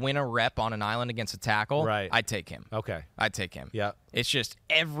to win a rep on an island against a tackle, I'd take him. Okay. I'd take him. Yeah. It's just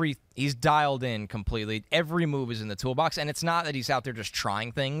he's dialed in completely. Every move is in the toolbox, and it's not that he's out there just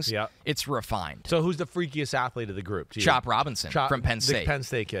trying things. Yeah. It's refined. So who's the freakiest athlete of the group? Chop Robinson from Penn State. The Penn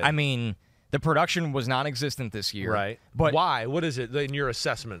State kid. I mean, the production was non-existent this year. Right. But why? What is it in your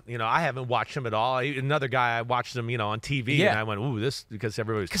assessment? I haven't watched him at all. Another guy, I watched him, on TV, and I went, ooh, this, because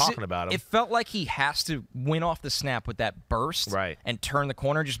everybody's talking about him. It felt like he has to win off the snap with that burst and turn the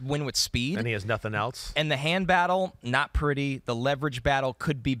corner, just win with speed. And he has nothing else. And the hand battle, not pretty. The leverage battle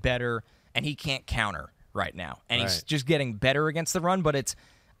could be better, and he can't counter right now. And he's just getting better against the run, but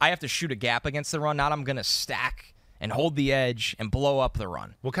I have to shoot a gap against the run, not I'm going to stack and hold the edge and blow up the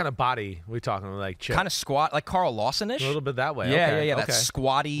run. What kind of body are we talking? Like Chip? Kind of squat, like Carl Lawson-ish. A little bit that way. Yeah, Okay. That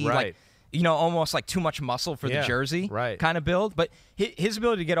squatty, like almost like too much muscle for the jersey kind of build. But his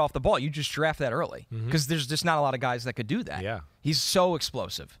ability to get off the ball, you just draft that early because there's just not a lot of guys that could do that. Yeah. He's so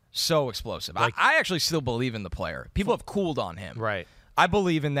explosive. So explosive. I actually still believe in the player. People have cooled on him. Right. I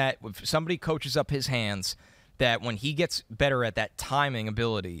believe in that if somebody coaches up his hands, that when he gets better at that timing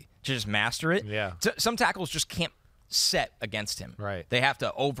ability to just master it, some tackles just can't set against him. Right. They have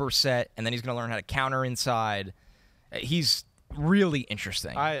to overset, and then he's going to learn how to counter inside. He's really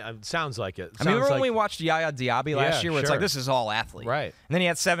interesting. Sounds like it. I mean, remember when we watched Yaya Diaby last year, where it's like, this is all athlete. Right. And then he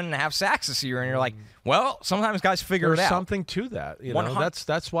had 7.5 sacks this year, and you're like, well, sometimes guys figure There's it out. something to that.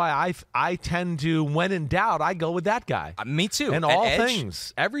 That's why I tend to, when in doubt, I go with that guy. Me too. And all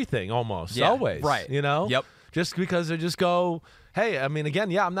things, everything almost, always. Right. Yep. Just because they just go, hey, I mean,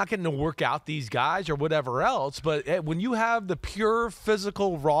 again, I'm not getting to work out these guys or whatever else, but when you have the pure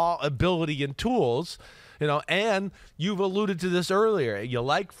physical raw ability and tools, and you've alluded to this earlier, you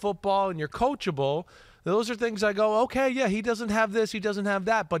like football and you're coachable, those are things I go, okay, yeah, he doesn't have this, he doesn't have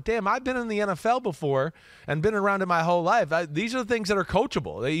that, but damn, I've been in the NFL before and been around it my whole life. These are the things that are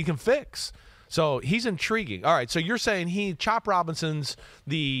coachable, that you can fix. So he's intriguing. All right, so you're saying Chop Robinson's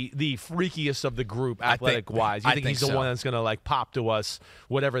the freakiest of the group, athletic-wise. You think he's the one that's going to, pop to us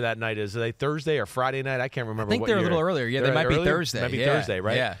whatever that night is? Are they Thursday or Friday night? I can't remember. I think they're a little earlier. Yeah, they might be Thursday. Might be Thursday,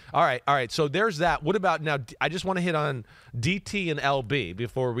 right? Yeah. All right. So there's that. What about now? I just want to hit on DT and LB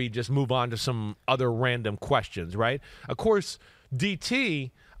before we just move on to some other random questions, right? Of course,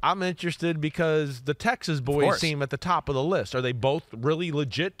 DT, I'm interested because the Texas boys seem at the top of the list. Are they both really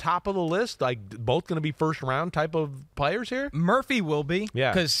legit top of the list? Like, both going to be first-round type of players here? Murphy will be,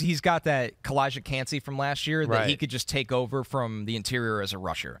 yeah, because he's got that Kalijah Cansey from last year that he could just take over from the interior as a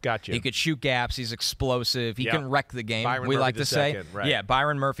rusher. Gotcha. He could shoot gaps. He's explosive. He can wreck the game. Byron we Murphy like to say, right.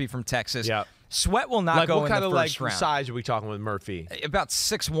 Byron Murphy from Texas. Yeah. Sweat will not go in the first round. What kind of size are we talking with Murphy? About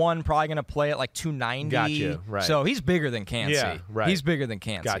 6'1", probably going to play at 290. Gotcha, right. So he's bigger than Cansey. Yeah, right. He's bigger than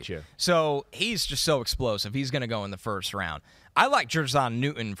Cansey. Gotcha. So he's just so explosive. He's going to go in the first round. I like Jer'Zhan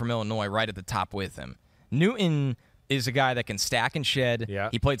Newton from Illinois right at the top with him. Newton is a guy that can stack and shed. Yeah.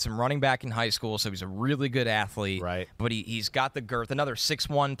 He played some running back in high school, so he's a really good athlete. Right. But he's got the girth. Another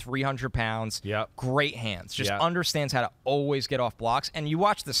 6'1", 300 pounds. Yep. Great hands. Just Yep. understands how to always get off blocks. And you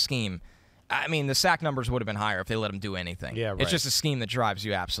watch the scheme. I mean, the sack numbers would have been higher if they let him do anything. Yeah, right. It's just a scheme that drives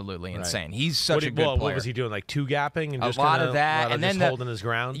you absolutely insane. He's such a good player. What was he doing, two-gapping? And a just lot of that. And then holding his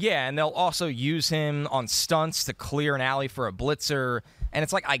ground? Yeah, and they'll also use him on stunts to clear an alley for a blitzer. And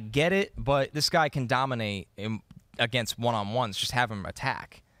it's I get it, but this guy can dominate against one-on-ones. Just have him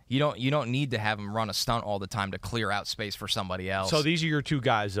attack. You don't need to have him run a stunt all the time to clear out space for somebody else. So these are your two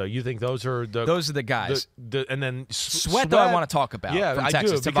guys, though. You think those are the guys. And then Sweat, though, I want to talk about. Yeah, from I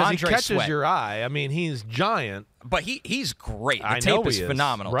Texas. do because he Tavondre catches Sweat. your eye. I mean, he's giant. But he's great. The I know tape is he is.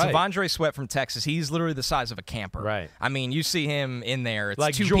 phenomenal. Right. Tavondre Sweat from Texas, he's literally the size of a camper. Right. I mean, you see him in there. It's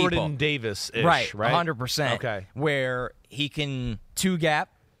like two Jordan people. Davis-ish, right? 100%. Okay. Where he can two-gap,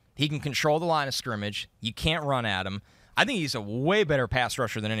 he can control the line of scrimmage. You can't run at him. I think he's a way better pass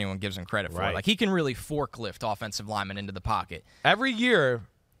rusher than anyone gives him credit for. Right. Like, he can really forklift offensive linemen into the pocket. Every year,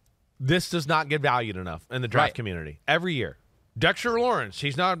 this does not get valued enough in the draft community. Every year. Dexter Lawrence,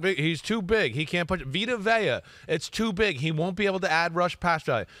 he's not big. He's too big. He can't push. Vita Vea, it's too big. He won't be able to add rush pass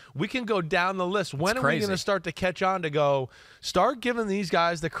value. We can go down the list. When are we going to start to catch on to start giving these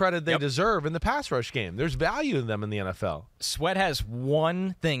guys the credit they deserve in the pass rush game? There's value in them in the NFL. Sweat has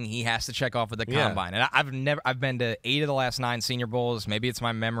one thing he has to check off at the combine, and I've been to 8 of the last 9 Senior Bowls. Maybe it's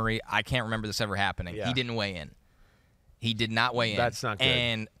my memory. I can't remember this ever happening. Yeah. He didn't weigh in. He did not weigh in. That's not good.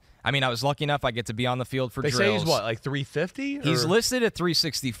 And I mean, I was lucky enough I get to be on the field for They drills. say he's what, like 350? He's listed at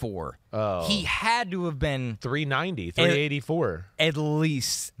 364. Oh. He had to have been 390, 384. At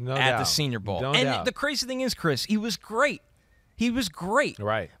least No at doubt. the Senior Bowl. No and doubt. the crazy thing is, Chris, he was great. He was great.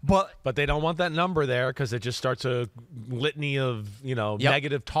 Right. But they don't want that number there because it just starts a litany of,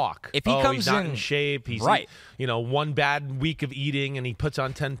 negative talk. If he comes he's not in in shape, he's one bad week of eating and he puts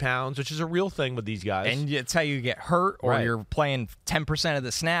on 10 pounds, which is a real thing with these guys. And it's how you get hurt or you're playing 10% of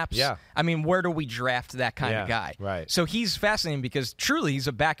the snaps. Yeah. I mean, where do we draft that kind of guy? Right. So he's fascinating because truly he's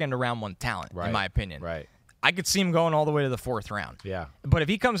a back-end round 1 talent, in my opinion. Right. I could see him going all the way to the 4th round. Yeah. But if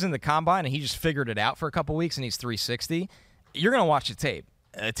he comes in the combine and he just figured it out for a couple weeks and he's 360, you're going to watch the tape.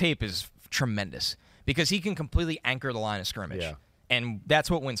 The tape is tremendous because he can completely anchor the line of scrimmage. Yeah. And that's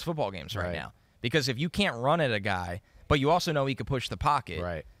what wins football games right now. Because if you can't run at a guy, but you also know he can push the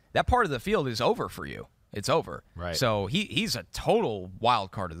pocket, that part of the field is over for you. It's over. Right. So he's a total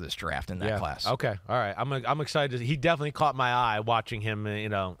wild card of this draft in that class. Okay. All right. I'm excited. He definitely caught my eye watching him,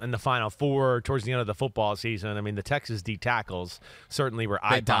 in the Final Four towards the end of the football season. I mean, the Texas D tackles certainly were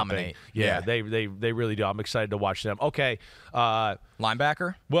eye-popping. Dominate. Yeah, they really do. I'm excited to watch them. Okay.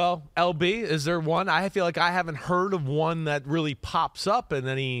 Linebacker? Well, LB, is there one? I feel like I haven't heard of one that really pops up in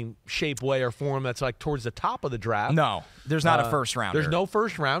any shape, way, or form that's like towards the top of the draft. No. There's not a first rounder. There's no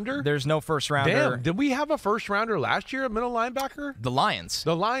first rounder? There's no first rounder. Damn. Did we have a first rounder last year at middle linebacker? The Lions.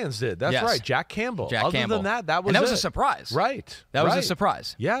 The Lions did. That's right. Jack Campbell. Other than that was and that was it. a surprise. Right. That was a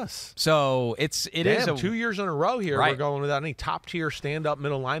surprise. Yes. So it is 2 years in a row here we're going without any top-tier stand-up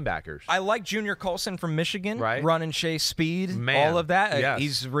middle linebackers. I like Junior Colson from Michigan. Right. Run and chase speed. Man. All of that. Yes.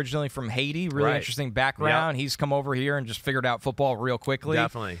 He's originally from Haiti. Really interesting background. He's come over here and just figured out football real quickly.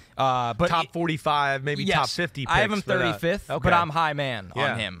 Definitely. But top 45, maybe top 50 picks. I have him 35th, but I'm high man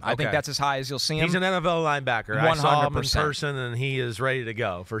on him. I think that's as high as you'll see him. He's an NFL linebacker. 100%. I saw him in person, and he is ready to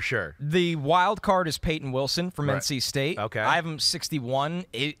go for sure. The wild card is Peyton Wilson from NC State. Okay. I have him 61.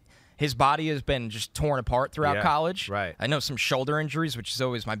 His body has been just torn apart throughout college. Right. I know some shoulder injuries, which is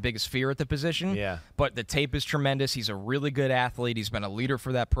always my biggest fear at the position. Yeah. But the tape is tremendous. He's a really good athlete. He's been a leader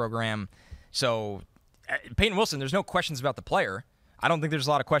for that program. So Peyton Wilson, there's no questions about the player. I don't think there's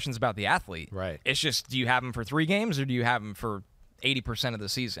a lot of questions about the athlete. Right. It's just, do you have him for 3 games or do you have him for 80% of the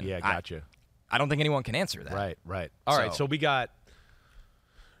season? Yeah, gotcha. I don't think anyone can answer that. Right. All right, so we got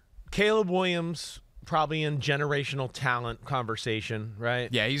Caleb Williams probably in generational talent conversation, right?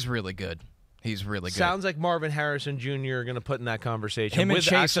 Yeah, he's really good. He's really good. Sounds like Marvin Harrison Jr. are going to put in that conversation. Him and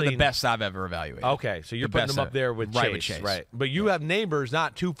Chase are the best I've ever evaluated. Okay, so you're putting them up there with Chase. Right. But you have Neighbors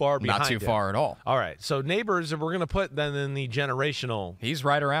not too far behind Not too far at all. All right, so Neighbors, we're going to put then in the generational. He's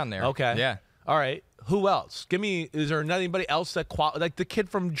right around there. Okay. Yeah. All right. Who else? Is there anybody else that like the kid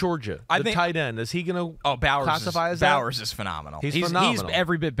from Georgia, the tight end? Is he going to classify as that? Bowers is phenomenal. He's phenomenal. He's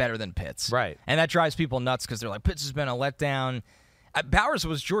every bit better than Pitts. Right. And that drives people nuts because they're like, Pitts has been a letdown. Bowers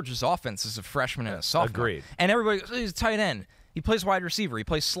was Georgia's offense as a freshman and a sophomore. Agreed. And everybody goes, he's a tight end. He plays wide receiver. He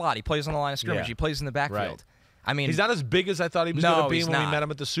plays slot. He plays on the line of scrimmage. Yeah. He plays in the backfield. Right. I mean, he's not as big as I thought he was going to be when we met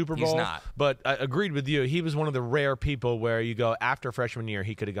him at the Super Bowl. He's not. But I agreed with you. He was one of the rare people where you go, after freshman year,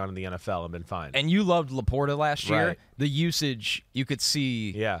 he could have gone to the NFL and been fine. And you loved Laporta last year. Right. The usage, you could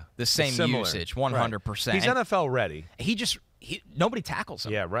see the same usage, 100%. Right. He's NFL ready. Nobody tackles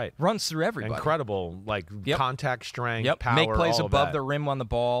him. Yeah, right. Runs through everybody. Incredible, contact strength, power, make plays all above of that. the rim on the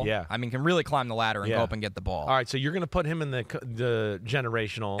ball. Yeah. I mean, can really climb the ladder and go up and get the ball. All right, so you're going to put him in the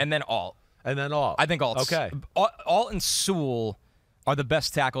generational. And then Alt. And then Alt. I think Alt's. Okay. Alt and Sewell are the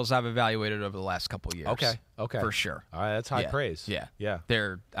best tackles I've evaluated over the last couple of years. Okay. For sure. All right, that's high praise. Yeah.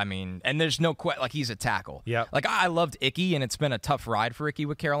 And there's no question, like, he's a tackle. Yeah. Like, I loved Icky, and it's been a tough ride for Icky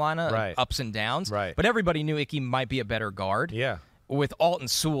with Carolina, right. Ups and downs. Right. But everybody knew Icky might be a better guard. Yeah. With Alton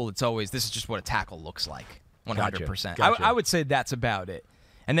Sewell, it's always, this is just what a tackle looks like, 100%. Gotcha. I would say that's about it.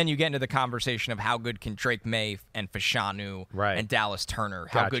 And then you get into the conversation of how good can Drake May and Fashanu and Dallas Turner,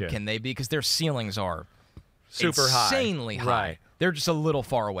 how good can they be? Because their ceilings are super insanely high. Right. They're just a little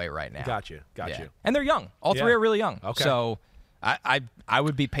far away right now. Got you. And they're young. All three are really young. Okay. So I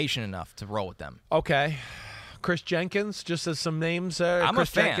would be patient enough to roll with them. Okay. Kris Jenkins, just as some names there. I'm Kris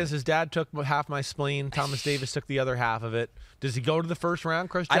a fan. Jenkins, his dad took half my spleen. Thomas Davis took the other half of it. Does he go to the first round,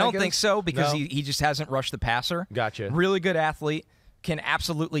 Kris Jenkins? I don't think so because No? he just hasn't rushed the passer. Gotcha. Really good athlete. Can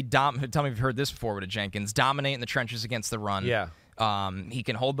absolutely tell me if you've heard this before with a Jenkins. Dominate in the trenches against the run. Yeah. He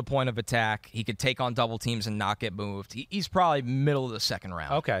can hold the point of attack. He could take on double teams and not get moved. He's probably middle of the second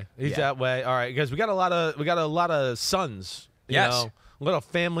round. Okay, he's that way. All right, because we got a lot of sons. You know, a little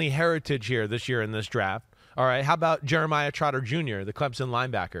family heritage here this year in this draft. All right, how about Jeremiah Trotter Jr., the Clemson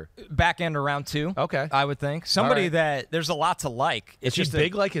linebacker? Back end of round 2. Okay, I would think somebody that there's a lot to like. Is he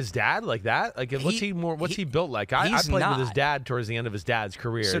big like his dad, like that? Like what's he built like? I played with his dad towards the end of his dad's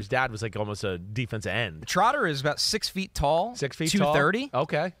career. So, his dad was like almost a defensive end. Trotter is about 6 feet tall. 6 feet 230. Tall.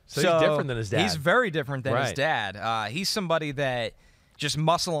 Okay, so he's different than his dad. He's very different than his dad. He's somebody that just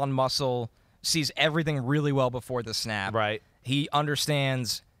muscle on muscle, sees everything really well before the snap. Right. He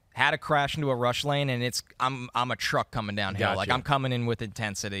understands how to crash into a rush lane, and I'm a truck coming downhill. Gotcha. Like, I'm coming in with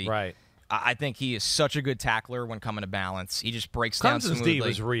intensity. Right. I think he is such a good tackler when coming to balance. He just breaks down Clemson's smoothly. D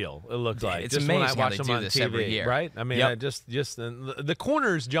was real. It looked like it's just amazing when I watched how they him do on this TV, every year. right? I mean, the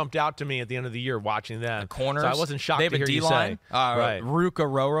corners jumped out to me at the end of the year watching them. The corners. So I wasn't shocked they have to hear a you D-line. say. Right. Ruka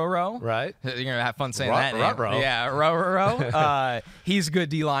Ro. Right. You're gonna have fun saying that name. Ro. Yeah, Ro. He's a good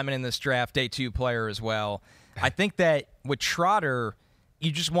D lineman in this draft. Day 2 player as well. I think that with Trotter,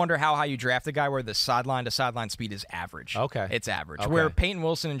 you just wonder how high you draft a guy where the sideline to sideline speed is average. Okay. It's average. Okay. Where Peyton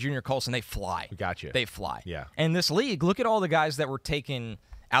Wilson and Junior Colson, they fly. Got you. They fly. Yeah. And this league, look at all the guys that were taken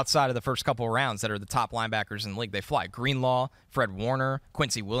outside of the first couple of rounds that are the top linebackers in the league. They fly. Greenlaw, Fred Warner,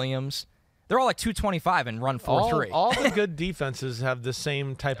 Quincy Williams. They're all like 225 and run 4.3. All the good defenses have the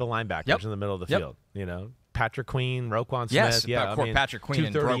same type of linebackers in the middle of the field. You know, Patrick Queen, Roquan Smith. Yes, Patrick Queen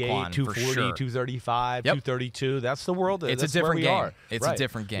and Roquan, 240, for sure. 235, 232. That's the world. It's that's a different where we game. are. It's a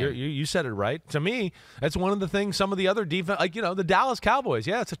different game. You said it right. To me, that's one of the things some of the other defense, like, you know, the Dallas Cowboys,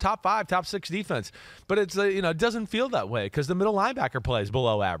 it's a top 5, top 6 defense. But it's, it doesn't feel that way because the middle linebacker plays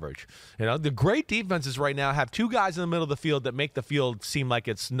below average. You know, the great defenses right now have 2 guys in the middle of the field that make the field seem like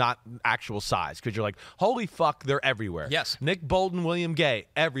it's not actual size because you're like, holy fuck, they're everywhere. Yes. Nick Bolton, William Gay,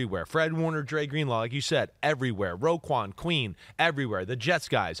 everywhere. Fred Warner, Dre Greenlaw, like you said, everywhere. Roquan, Queen, everywhere. The Jets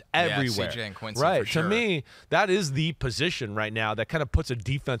guys, everywhere. CJ and Quincy, right. for sure. To me, that is the position right now that kind of puts a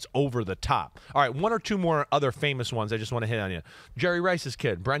defense over the top. All right, 1 or 2 more other famous ones I just want to hit on you. Jerry Rice's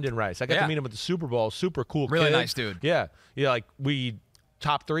kid, Brenden Rice. I got to meet him at the Super Bowl. Super cool kid. Really nice dude. Yeah. Like we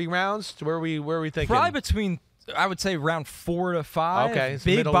top 3 rounds? Where are we thinking? Probably between, I would say, round 4 to 5. Okay.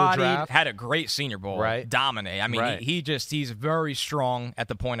 Big body, had a great Senior Bowl. Right. Dominate. I mean, he's very strong at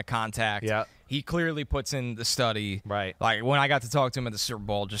the point of contact. Yeah. He clearly puts in the study. Right. Like, when I got to talk to him at the Super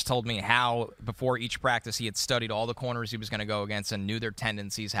Bowl, just told me how, before each practice, he had studied all the corners he was going to go against and knew their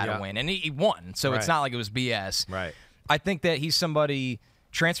tendencies, how to win. And he won, so it's not like it was BS. Right. I think that he's somebody,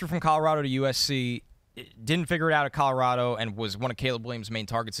 transferred from Colorado to USC, didn't figure it out at Colorado, and was one of Caleb Williams' main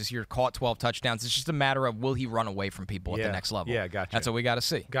targets this year, caught 12 touchdowns. It's just a matter of, will he run away from people at the next level? Yeah, gotcha. That's what we got to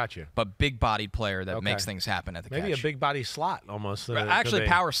see. Gotcha. But big-bodied player that makes things happen at the catch. Maybe a big body slot almost. Actually,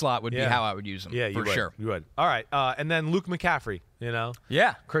 power slot would be how I would use him. Yeah, for sure. You would. All right. And then Luke McCaffrey,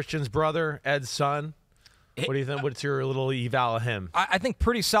 Yeah. Christian's brother, Ed's son. What do you think? What's your little eval of him? I think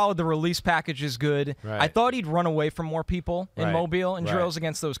pretty solid. The release package is good. Right. I thought he'd run away from more people in Mobile and drills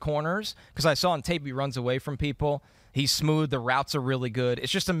against those corners because I saw on tape he runs away from people. He's smooth. The routes are really good.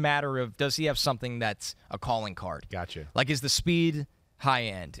 It's just a matter of, does he have something that's a calling card? Gotcha. Like, is the speed high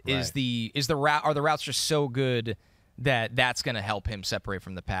end? Right. Is the route, are the routes just so good that that's going to help him separate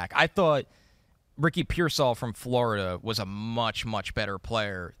from the pack? I thought Ricky Pearsall from Florida was a much, much better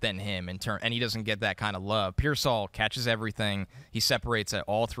player than him and he doesn't get that kind of love. Pearsall catches everything. He separates at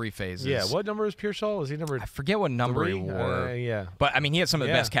all 3 phases. Yeah, what number is Pearsall? Was he number? I forget what number 3? he wore. Yeah, but I mean, he had some of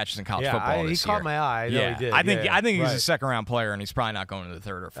the best catches in college football this he year. caught my eye. Yeah, he did. I think he's right. a second-round player, and he's probably not going to the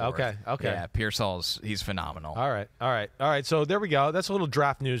 3rd or 4th. Okay. Yeah, Pearsall's he's phenomenal. All right. So there we go. That's a little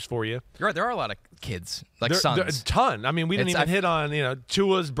draft news for you. You're right. There are a lot of kids, like There sons. a ton. I mean, we didn't even hit on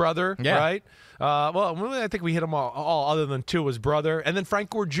Tua's brother, right? Well, I think we hit them all other than Tua's brother, and then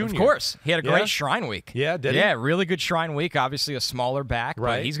Frank Gore Jr. Of course, he had a great Shrine Week. Yeah, did he? Yeah, really good Shrine Week. Obviously, a smaller back,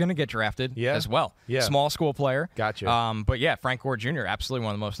 but he's going to get drafted as well. Yeah, small school player. Gotcha. But yeah, Frank Gore Jr. absolutely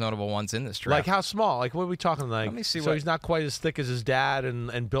one of the most notable ones in this draft. Like how small? Like what are we talking like? Let me see. So he's not quite as thick as his dad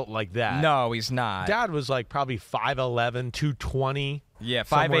and built like that. No, he's not. Dad was like probably 5'11", 220. Yeah,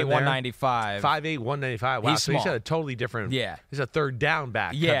 5'8", 195. 5'8", 195. Wow, He's so he's small. a totally different. Yeah. He's a third down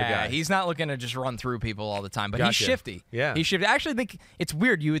back. Yeah, type of guy. he's not looking to just run through people all the time, but Gotcha. he's shifty. Yeah. He's shifty. I actually think it's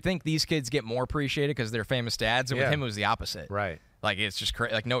weird. You would think these kids get more appreciated because they're famous dads, and with him it was the opposite. Right. Like, it's just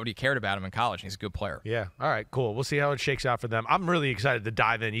like nobody cared about him in college, and he's a good player. Yeah. All right, cool. We'll see how it shakes out for them. I'm really excited to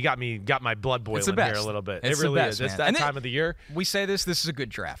dive in. You got my blood boiling here a little bit. It's it really the best, is. It's man. that time of the year. We say this is a good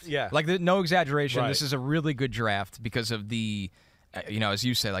draft. Yeah. Like, no exaggeration. Right. This is a really good draft because of the as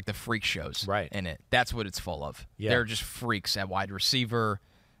you say, like the freak shows in it. That's what it's full of. Yeah. They're just freaks at wide receiver,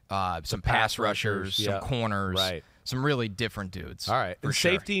 some pass rushers, some corners, some really different dudes. All right. And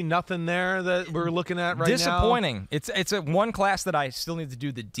sure. safety, nothing there that we're looking at right now? Disappointing. It's a one class that I still need to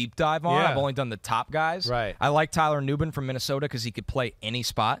do the deep dive on. Yeah. I've only done the top guys. Right. I like Tyler Nubin from Minnesota because he could play any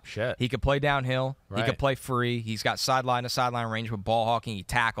spot. Shit. He could play downhill. Right. He could play free. He's got sideline to sideline range with ball hawking. He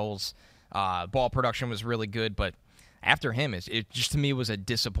tackles. Ball production was really good, but after him, it just to me was a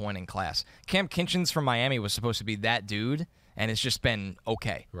disappointing class. Cam Kinchins from Miami was supposed to be that dude, and it's just been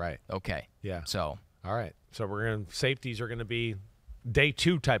okay. Right. Okay. Yeah. So. All right. So safeties are going to be day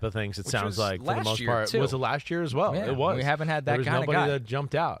 2 type of things, it sounds like, for the most part. Too. Was it last year as well? Yeah, it was. We haven't had that kind of guy. There was nobody that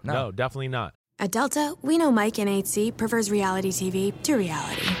jumped out. No, definitely not. At Delta, we know Mike in 8C prefers reality TV to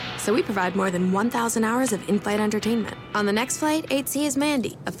reality. So we provide more than 1,000 hours of in-flight entertainment. On the next flight, 8C is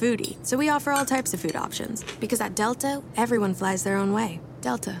Mandy, a foodie. So we offer all types of food options. Because at Delta, everyone flies their own way.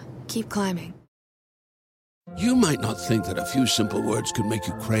 Delta, keep climbing. You might not think that a few simple words could make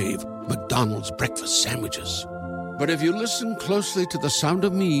you crave McDonald's breakfast sandwiches. But if you listen closely to the sound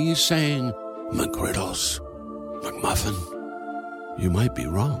of me saying McGriddles, McMuffin, you might be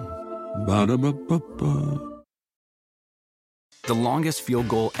wrong. Ba-da-ba-ba-ba. The longest field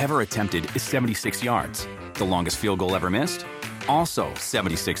goal ever attempted is 76 yards. The longest field goal ever missed? Also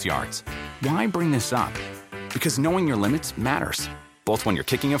 76 yards. Why bring this up? Because knowing your limits matters, both when you're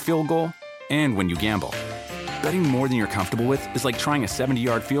kicking a field goal and when you gamble. Betting more than you're comfortable with is like trying a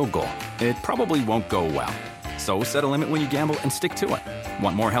 70-yard field goal. It probably won't go well. So set a limit when you gamble and stick to it.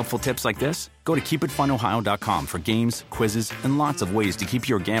 Want more helpful tips like this? Go to keepitfunohio.com for games, quizzes, and lots of ways to keep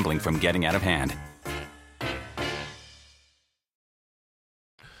your gambling from getting out of hand.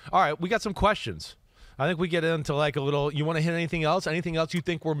 All right, we got some questions. I think we get into like a little. You want to hit anything else? Anything else you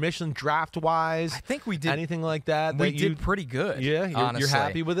think we're missing draft-wise? I think we did. Anything like that? We did pretty good. Yeah, you're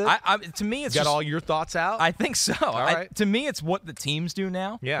happy with it? To me, it's got just, all your thoughts out? I think so. All right. To me, it's what the teams do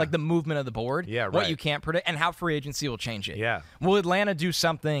now. Yeah. Like the movement of the board. Yeah, right. What you can't predict and how free agency will change it. Yeah. Will Atlanta do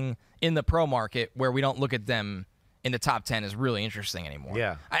something in the pro market where we don't look at them in the top 10 as really interesting anymore?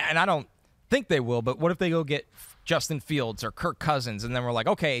 Yeah. And I don't think they will, but what if they go get Justin Fields or Kirk Cousins, and then we're like,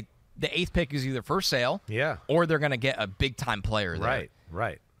 okay, the 8th pick is either for sale, or they're going to get a big-time player there.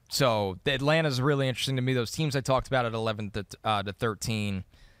 Right. So the Atlanta's really interesting to me. Those teams I talked about at 11 to 13.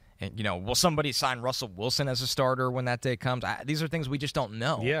 And, will somebody sign Russell Wilson as a starter when that day comes? These are things we just don't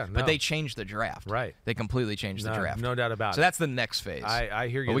know. Yeah, But they changed the draft. Right. They completely changed the draft. No doubt about it. So that's the next phase. I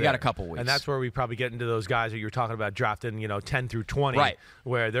hear you. But we there. got a couple weeks. And that's where we probably get into those guys that you're talking about drafting, 10 through 20. Right.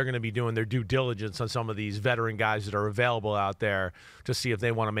 Where they're going to be doing their due diligence on some of these veteran guys that are available out there to see if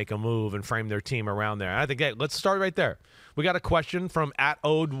they want to make a move and frame their team around there. And I think, hey, let's start right there. We got a question from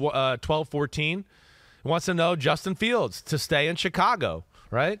 @Ode1214. He wants to know Justin Fields to stay in Chicago,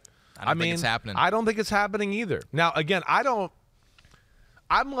 right? I mean, think it's happening. I don't think it's happening either. Now, again, I'm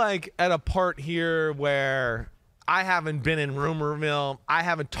like at a part here where I haven't been in rumor mill. I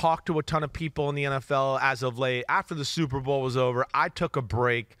haven't talked to a ton of people in the NFL as of late. After the Super Bowl was over, I took a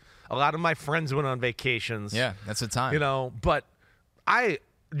break. A lot of my friends went on vacations. Yeah, that's the time. But I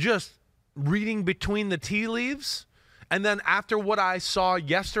just reading between the tea leaves, and then after what I saw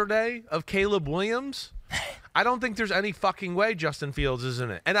yesterday of Caleb Williams, I don't think there's any fucking way Justin Fields is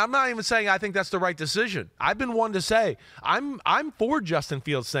in it. And I'm not even saying I think that's the right decision. I've been one to say I'm for Justin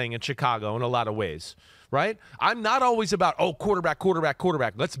Fields staying in Chicago in a lot of ways, right? I'm not always about, quarterback.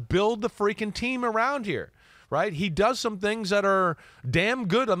 Let's build the freaking team around here, right? He does some things that are damn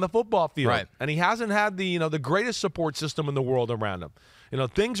good on the football field. Right. And he hasn't had the greatest support system in the world around him.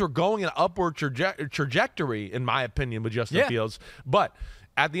 Things are going in an upward trajectory, in my opinion, with Justin Fields. But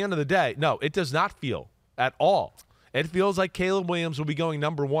at the end of the day, no, it does not feel at all It feels like Caleb Williams will be going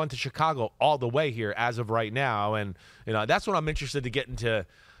number 1 to Chicago all the way here as of right now. And, that's when I'm interested to get into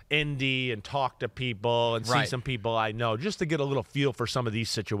Indy and talk to people and see some people I know just to get a little feel for some of these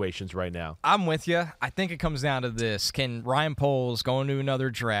situations right now. I'm with you. I think it comes down to this. Can Ryan Poles go into another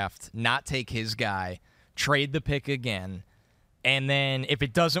draft, not take his guy, trade the pick again, and then if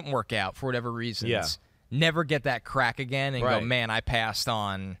it doesn't work out for whatever reasons, never get that crack again and go, man, I passed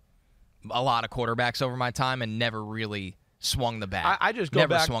on a lot of quarterbacks over my time and never really swung the bat. I just go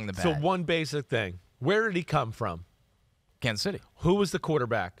back to one basic thing. Where did he come from? Kansas City. Who was the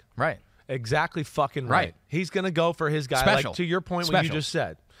quarterback? Right. Exactly fucking right. He's going to go for his guy, Special. like to your point what you just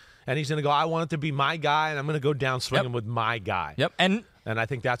said. And he's going to go, I want it to be my guy, and I'm going to go down swinging with my guy. Yep. And I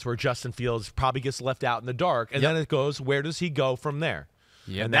think that's where Justin Fields probably gets left out in the dark. And then it goes, where does he go from there?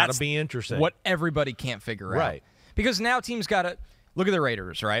 Yeah, and that'll be interesting. What everybody can't figure out. Right. Because now teams got to look at the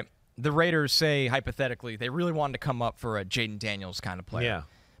Raiders, right? The Raiders say, hypothetically, they really wanted to come up for a Jaden Daniels kind of player. Yeah.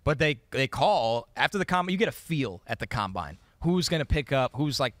 But they call after the combine. You get a feel at the combine. Who's going to pick up?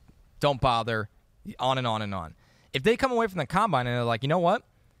 Who's like, don't bother, on and on and on. If they come away from the combine and they're like, you know what?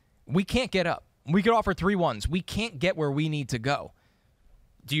 We can't get up. We could offer 3 1s. We can't get where we need to go.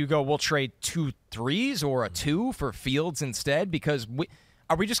 Do you go, we'll trade 2 3s or a 2 for Fields instead? Because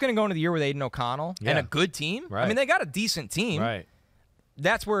are we just going to go into the year with Aiden O'Connell and a good team? Right. I mean, they got a decent team. Right.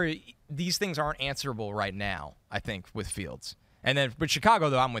 That's where these things aren't answerable right now, I think, with Fields. And then, but Chicago,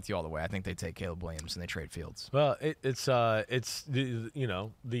 though, I'm with you all the way. I think they take Caleb Williams and they trade Fields. Well, it's the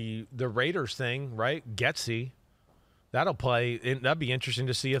Raiders thing, right? Getsy, that'll play. That'd be interesting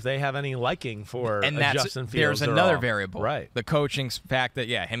to see if they have any liking for Justin Fields. There's another variable, right? The coaching fact that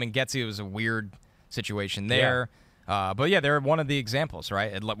him and Getsy was a weird situation there. But they're one of the examples,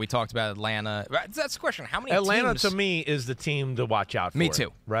 right? We talked about Atlanta. That's the question. How many Atlanta teams? To me is the team to watch out for. Me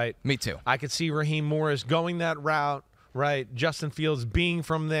too. Right? Me too. I could see Raheem Morris going that route. Right, Justin Fields being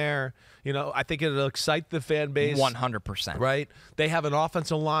from there, I think it'll excite the fan base. 100%. Right, they have an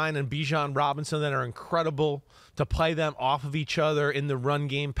offensive line and Bijan Robinson that are incredible to play them off of each other in the run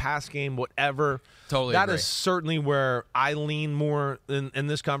game, pass game, whatever. Totally That agree. is certainly where I lean more in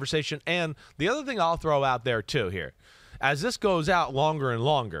this conversation. And the other thing I'll throw out there too here, as this goes out longer and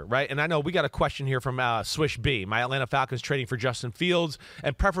longer, right? And I know we got a question here from Swish B. My Atlanta Falcons trading for Justin Fields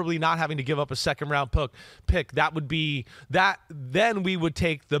and preferably not having to give up a second-round pick. That would be that. Then we would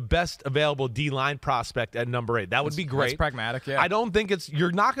take the best available D-line prospect at number 8. That would be great. That's pragmatic, yeah. I don't think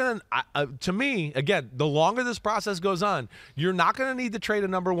you're not going to, to me, again, the longer this process goes on, you're not going to need to trade a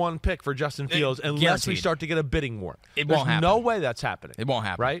number 1 pick for Justin Fields unless we start to get a bidding war. It won't happen. There's no way that's happening. It won't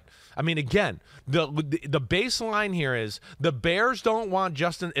happen. Right? I mean, again, the baseline here is the Bears don't want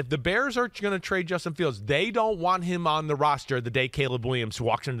Justin. If the Bears are going to trade Justin Fields, they don't want him on the roster the day Caleb Williams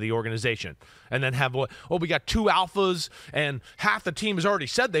walks into the organization and then have, we got 2 alphas and half the team has already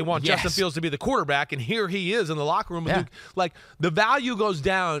said they want Justin Fields to be the quarterback, and here he is in the locker room. Yeah. Like, the value goes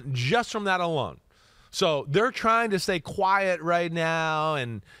down just from that alone. So they're trying to stay quiet right now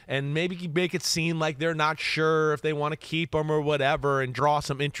and maybe make it seem like they're not sure if they want to keep him or whatever and draw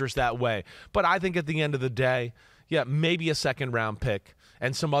some interest that way. But I think at the end of the day, maybe a second-round pick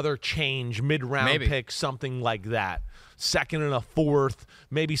and some other change, mid-round pick, something like that. Second and a fourth,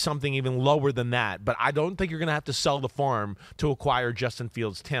 maybe something even lower than that. But I don't think you're going to have to sell the farm to acquire Justin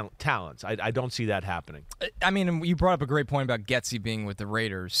Fields' talents. I don't see that happening. I mean, you brought up a great point about Getsy being with the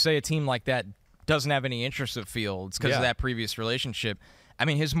Raiders. Say a team like that doesn't have any interest of Fields because of that previous relationship. I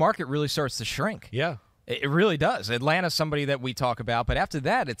mean, his market really starts to shrink. Yeah. It really does. Atlanta's somebody that we talk about, but after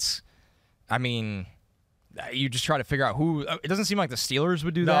that, you just try to figure out who. It doesn't seem like the Steelers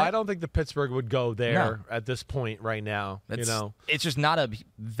would do that. No, I don't think the Pittsburgh would go there at this point right now. It's just not a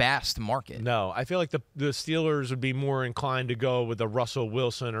vast market. No, I feel like the Steelers would be more inclined to go with a Russell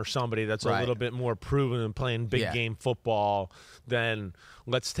Wilson or somebody that's a little bit more proven and playing big game football than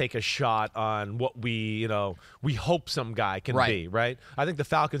let's take a shot on what we hope some guy can be, right? I think the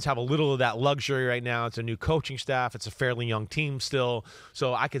Falcons have a little of that luxury right now. It's a new coaching staff. It's a fairly young team still.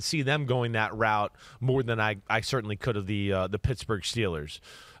 So I could see them going that route more than I certainly could of the Pittsburgh Steelers.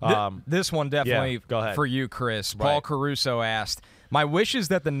 This one definitely go ahead. For you, Chris. Paul Caruso asked, my wish is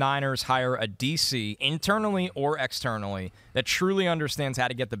that the Niners hire a DC, internally or externally, that truly understands how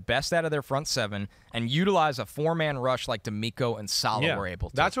to get the best out of their front seven and utilize a 4-man rush like D'Amico and Saleh were able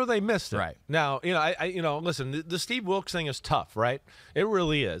to. That's where they missed it. Right. Now, listen, the Steve Wilks thing is tough, right? It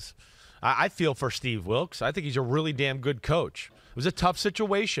really is. I feel for Steve Wilks. I think he's a really damn good coach. It was a tough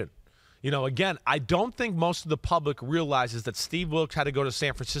situation. Again, I don't think most of the public realizes that Steve Wilks had to go to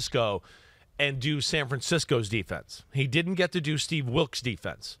San Francisco and do San Francisco's defense. He didn't get to do Steve Wilks'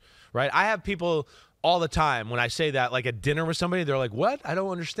 defense, right? I have people all the time when I say that, like at dinner with somebody, they're like, what? I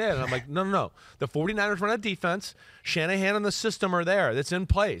don't understand. And I'm like, no. The 49ers run a defense. Shanahan and the system are there. That's in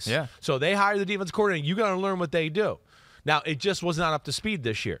place. Yeah. So they hire the defense coordinator. You got to learn what they do. Now, it just was not up to speed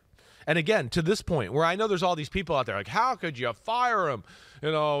this year. And again, to this point, where I know there's all these people out there like, how could you fire him?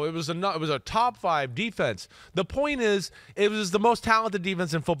 You know, it was a top 5 defense. The point is, it was the most talented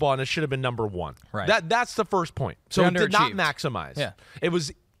defense in football, and it should have been number 1. Right. That's the first point. So it did not maximize. Yeah. It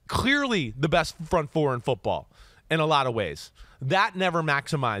was clearly the best front 4 in football in a lot of ways. That never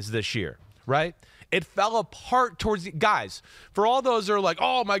maximized this year, right? It fell apart towards the guys. For all those that are like,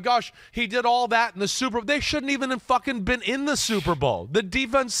 oh my gosh, he did all that in the Super Bowl. They shouldn't even have fucking been in the Super Bowl. The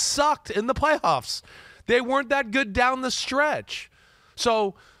defense sucked in the playoffs. They weren't that good down the stretch.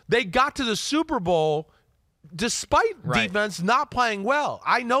 So they got to the Super Bowl despite defense not playing well.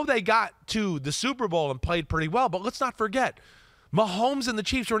 I know they got to the Super Bowl and played pretty well, but let's not forget, Mahomes and the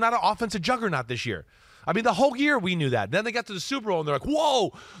Chiefs were not an offensive juggernaut this year. I mean, the whole year we knew that. Then they got to the Super Bowl, and they're like,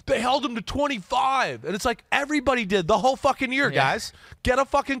 whoa, they held them to 25. And it's like, everybody did the whole fucking year, guys. Get a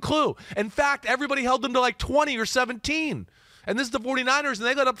fucking clue. In fact, everybody held them to like 20 or 17. And this is the 49ers, and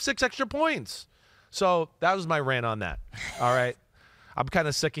they got up 6 extra points. So that was my rant on that. All right? I'm kind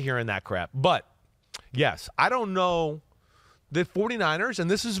of sick of hearing that crap. But, yes, I don't know the 49ers, and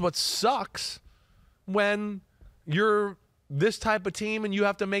this is what sucks when you're this type of team and you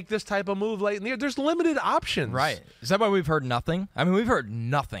have to make this type of move late in the year. There's limited options. Right. Is that why we've heard nothing? I mean, we've heard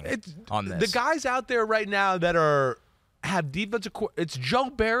nothing on this. The guys out there right now that have defensive it's Joe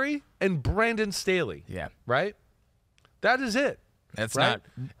Barry and Brandon Staley. Yeah. Right? That is it. That's right?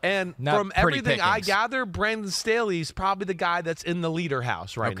 And not from pretty everything I pickings. gather, Brandon Staley's probably the guy that's in the leader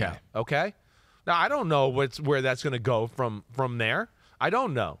house right now. Okay? Now, I don't know where that's going to go from there. I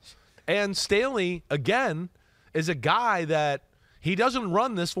don't know. And Staley, again, is a guy that he doesn't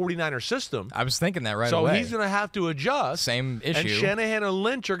run this 49er system. I was thinking that away. So he's going to have to adjust. Same issue. And Shanahan and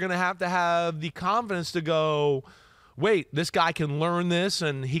Lynch are going to have the confidence to go, wait, this guy can learn this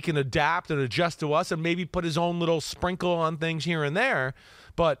and he can adapt and adjust to us and maybe put his own little sprinkle on things here and there.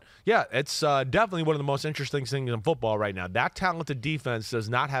 But, yeah, it's definitely one of the most interesting things in football right now. That talented defense does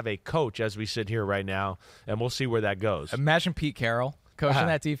not have a coach as we sit here right now, and we'll see where that goes. Imagine Pete Carroll coaching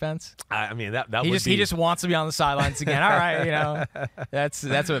that defense. I mean, that he just wants to be on the sidelines again. All right, that's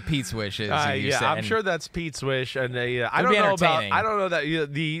what Pete's wish is. I'm sure that's Pete's wish, and I don't know that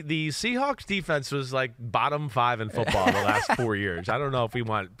the Seahawks defense was like bottom 5 in football the last 4 years. I don't know if we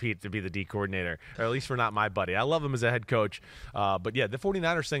want Pete to be the D coordinator, or at least for not my buddy. I love him as a head coach, but yeah, the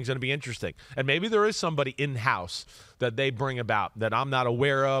 49ers thing's going to be interesting, and maybe there is somebody in house that they bring about that I'm not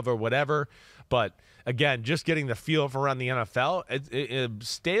aware of or whatever, but. Again, just getting the feel for around the NFL,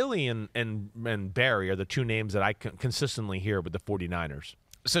 Staley and Barry are the 2 names that I consistently hear with the 49ers.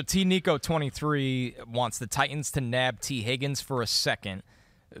 So T. Nico 23 wants the Titans to nab T. Higgins for a second.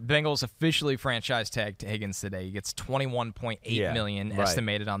 Bengals officially franchise tagged Higgins today. He gets $21.8 million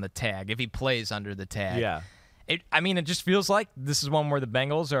estimated on the tag if he plays under the tag. Yeah, it just feels like this is one where the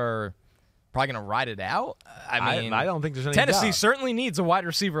Bengals are probably going to ride it out. I don't think there's any Tennessee doubt. certainly needs a wide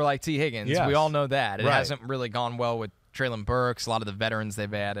receiver like T. Higgins. Yes. We all know that. It Right. hasn't really gone well with Traylon Burks, a lot of the veterans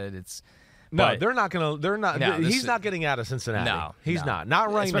they've added. They're not going to. They're not. He's not getting out of Cincinnati. No, he's not.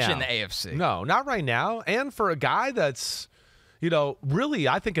 Not right Especially now. in the AFC. No, not right now. And for a guy that's, really,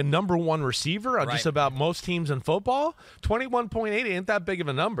 I think a number 1 receiver on just about most teams in football, 21.8 ain't that big of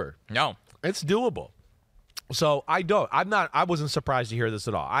a number. No, it's doable. So I wasn't surprised to hear this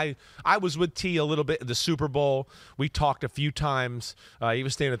at all. I was with T a little bit at the Super Bowl. We talked a few times. He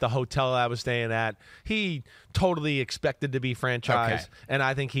was staying at the hotel I was staying at. He totally expected to be franchised, and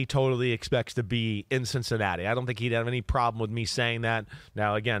I think he totally expects to be in Cincinnati. I don't think he'd have any problem with me saying that.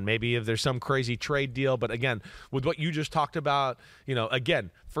 Now, again, maybe if there's some crazy trade deal, but again, with what you just talked about,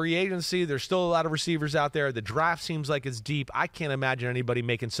 again, free agency, there's still a lot of receivers out there. The draft seems like it's deep. I can't imagine anybody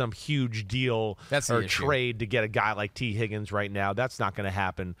making some huge deal or trade to get a guy like T. Higgins right now. That's not going to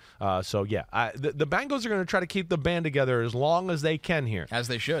happen. The Bengals are going to try to keep the band together as long as they can here. As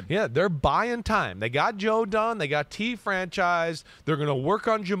they should. Yeah, they're buying time. They got Joe done. They got T franchised. They're going to work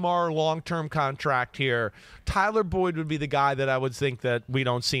on Jamar long-term contract here. Tyler Boyd would be the guy that I would think that we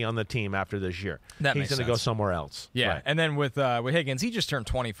don't see on the team after this year. He's going to go somewhere else. Yeah, right. And then with Higgins, he just turned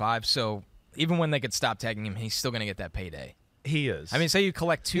 25, so even when they could stop tagging him, he's still going to get that payday. He is. I mean, say you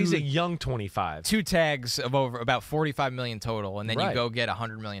collect He's a young 25. 2 tags of over about $45 million total, and then you go get a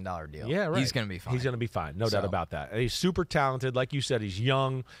 $100 million deal. Yeah, right. He's going to be fine. He's going to be fine. No doubt about that. And he's super talented. Like you said, he's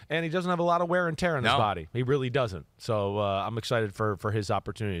young, and he doesn't have a lot of wear and tear in his body. He really doesn't. So I'm excited for his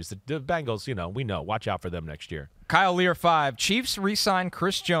opportunities. The Bengals, we know. Watch out for them next year. Kyle Lear 5. Chiefs re-signed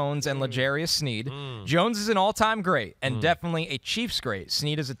Kris Jones and L'Jarius Sneed. Jones is an all-time great and definitely a Chiefs great.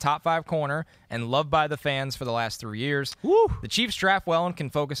 Sneed is a top 5 corner and loved by the fans for the last 3 years. Woo. The Chiefs draft well and can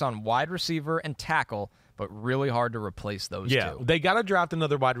focus on wide receiver and tackle, but really hard to replace those two. Yeah, they got to draft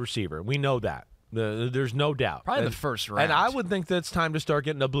another wide receiver. We know that. There's no doubt. Probably the first round. And I would think that it's time to start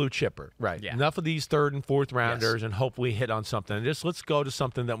getting a blue chipper. Right. Yeah. Enough of these third and fourth rounders and hopefully hit on something. And just let's go to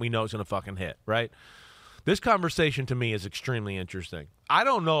something that we know is going to fucking hit, right? This conversation to me is extremely interesting. I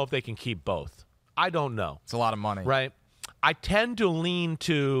don't know if they can keep both. I don't know. It's a lot of money. Right. I tend to lean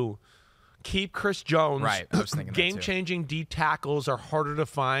to keep Kris Jones. Right. I was thinking Game-changing D tackles are harder to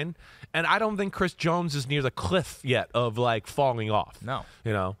find. And I don't think Kris Jones is near the cliff yet of, like, falling off. No.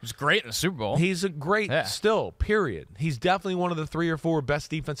 You know? He was great in the Super Bowl. He's a great still, period. He's definitely one of the 3 or 4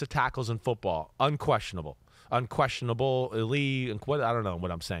 best defensive tackles in football. Unquestionable. Elite, I don't know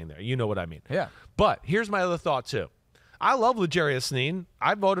what I'm saying there. You know what I mean. Yeah. But here's my other thought, too. I love L'Jarius Sneed.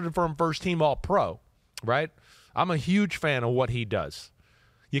 I voted for him first-team All-Pro, right? I'm a huge fan of what he does.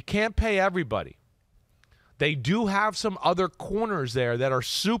 You can't pay everybody. They do have some other corners there that are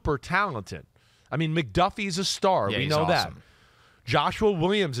super talented. I mean, McDuffie's a star. Yeah, we he's know awesome. that. Joshua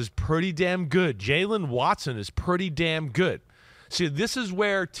Williams is pretty damn good. Jalen Watson is pretty damn good. See, this is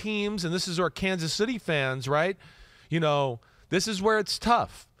where teams, and this is where Kansas City fans, right? You know, this is where it's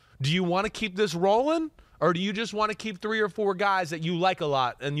tough. Do you want to keep this rolling, or do you just want to keep 3 or 4 guys that you like a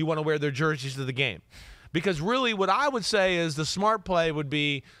lot and you want to wear their jerseys to the game? Because really what I would say is the smart play would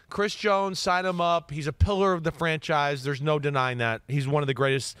be Kris Jones, sign him up. He's a pillar of the franchise. There's no denying that. He's one of the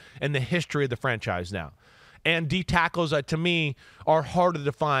greatest in the history of the franchise now. And D tackles, to me, are harder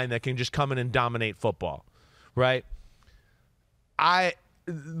to find that can just come in and dominate football, right? At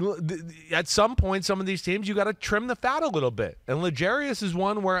some point, some of these teams, you got to trim the fat a little bit. And L'Jarius is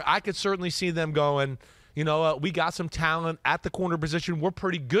one where I could certainly see them going, you know, we got some talent at the corner position. We're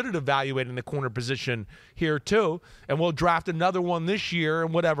pretty good at evaluating the corner position here, too. And we'll draft another one this year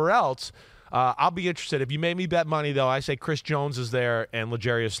and whatever else. I'll be interested. If you made me bet money, though, I say Kris Jones is there and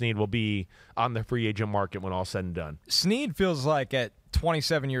L'Jarius Sneed will be on the free agent market when all said and done. Sneed feels like at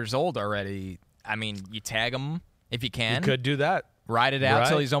 27 years old already, I mean, you tag him if you can. You could do that. Ride it out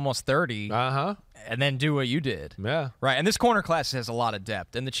till he's almost 30. Uh-huh. And then do what you did. Yeah. Right. And this corner class has a lot of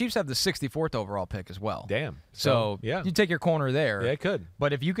depth. And the Chiefs have the 64th overall pick as well. Damn. So yeah, you take your corner there. Yeah, it could.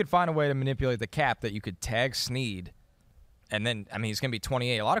 But if you could find a way to manipulate the cap that you could tag Sneed, and then, I mean, he's going to be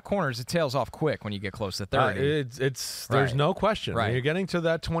 28. A lot of corners, it tails off quick when you get close to 30. There's no question. Right. You're getting to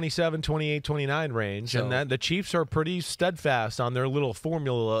that 27, 28, 29 range, and that the Chiefs are pretty steadfast on their little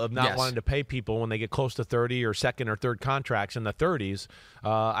formula of not wanting to pay people when they get close to 30 or second or third contracts in the 30s.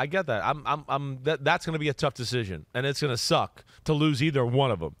 I get that. That's going to be a tough decision, and it's going to suck to lose either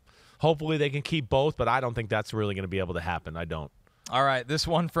one of them. Hopefully they can keep both, but I don't think that's really going to be able to happen. I don't. All right, this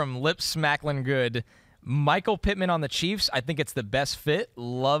one from Lips Smacklin Good. Michael Pittman on the Chiefs. I think it's the best fit.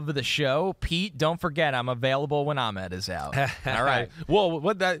 Love the show. Pete, don't forget, I'm available when Ahmed is out. All right.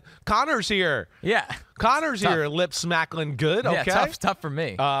 Well, Connor's here. Yeah. Connor's here. Lip smackling good. Okay. Yeah, tough for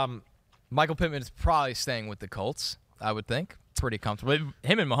me. Michael Pittman is probably staying with the Colts, I would think. Pretty comfortable.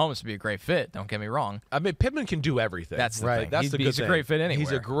 Him and Mahomes would be a great fit. Don't get me wrong. I mean, Pittman can do everything. That's the right. thing. That's the good he's thing. A great fit anywhere.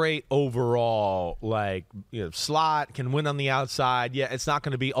 He's a great overall, slot. Can win on the outside. Yeah, it's not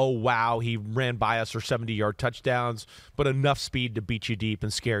going to be, oh wow, he ran by us for 70-yard touchdowns, but enough speed to beat you deep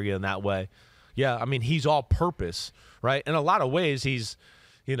and scare you in that way. Yeah, I mean, he's all purpose, right? In a lot of ways, he's,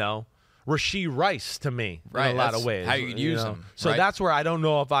 Rashee Rice to me. Right. In a lot of ways, how you'd use him. So that's where I don't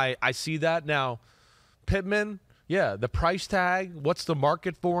know if I see that now. Pittman. Yeah, the price tag, what's the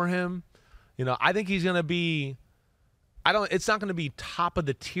market for him? I think he's going to be it's not going to be top of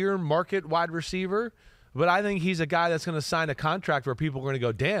the tier market wide receiver, but I think he's a guy that's going to sign a contract where people are going to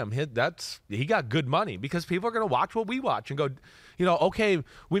go, "Damn, he got good money," because people are going to watch what we watch and go, okay,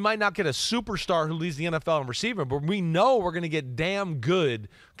 we might not get a superstar who leads the NFL in receiving, but we know we're going to get damn good,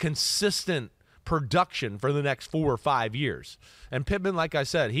 consistent production for the next 4 or 5 years. And Pittman, like I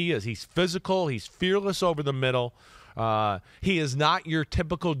said, he's physical, he's fearless over the middle. He is not your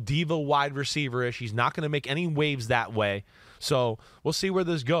typical diva wide receiver-ish. He's not going to make any waves that way. So we'll see where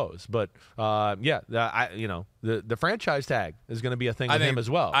this goes. But the franchise tag is going to be a thing with him as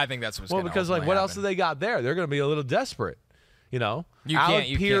well. I think that's what's because what else do they got there? They're going to be a little desperate. Alec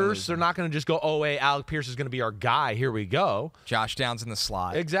Pierce, lose they're not going to just go, Alec Pierce is going to be our guy. Here we go. Josh Downs in the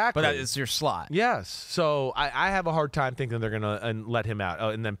slot. Exactly. But that is your slot. Yes. So I have a hard time thinking they're going to let him out. Oh,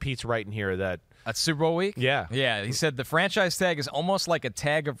 and then Pete's right in here that. At Super Bowl week? Yeah. Yeah, he said the franchise tag is almost like a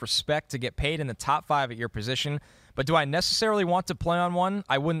tag of respect to get paid in the top 5 at your position. But do I necessarily want to play on one?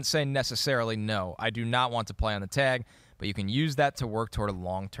 I wouldn't say necessarily no. I do not want to play on the tag. But you can use that to work toward a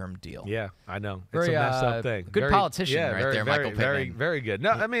long-term deal. Yeah, I know. Very, it's a messed up thing. Good politician there, Michael Very, Pittman. very good. No,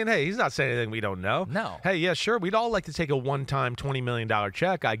 I mean, hey, he's not saying anything we don't know. No. Hey, yeah, sure, we'd all like to take a one-time $20 million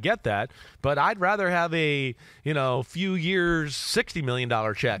check. I get that. But I'd rather have a, few years $60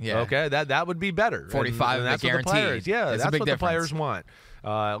 million check, okay? That would be better. 45 and that's guaranteed. What the players, yeah, that's a big what difference. The players want.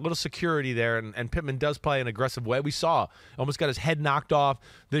 A little security there, and Pittman does play an aggressive way. We saw almost got his head knocked off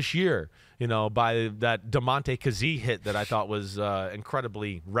this year, by that DeMonte Kazee hit that I thought was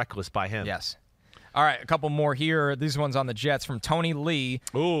incredibly reckless by him. Yes. All right, a couple more here. These ones on the Jets from Tony Lee.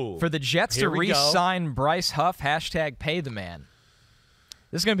 Ooh, for the Jets to re-sign Bryce Huff, #pay the man.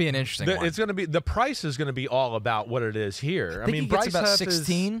 This is going to be an interesting one. It's going to be the price is going to be all about what it is here. I mean, Bryce about Huff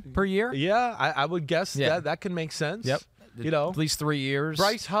 16 per year. Yeah, I would guess that can make sense. Yep. At least 3 years.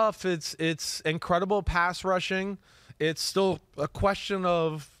 Bryce Huff, it's incredible pass rushing. It's still a question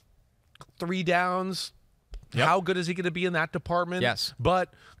of 3 downs. Yep. How good is he going to be in that department? Yes.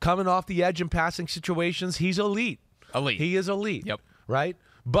 But coming off the edge in passing situations, he's elite. He is elite. Yep. Right?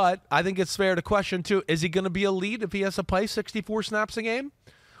 But I think it's fair to question, too, is he going to be elite if he has to play 64 snaps a game?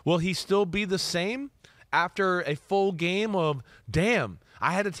 Will he still be the same after a full game of, damn,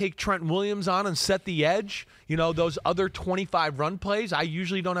 I had to take Trent Williams on and set the edge? Those other 25 run plays, I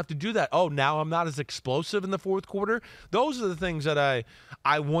usually don't have to do that. Oh, now I'm not as explosive in the fourth quarter. Those are the things that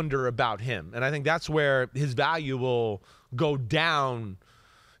I wonder about him. And I think that's where his value will go down,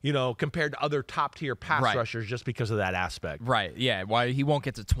 compared to other top-tier pass rushers just because of that aspect. Right, yeah. Why he won't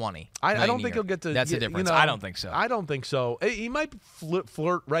get to 20. I don't think he'll get to. That's the difference. I don't think so. I don't think so. He might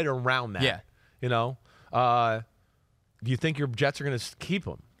flirt right around that. Yeah. Do you think your Jets are going to keep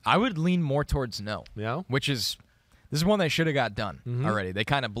him? I would lean more towards no. Yeah. This is one they should have got done already. They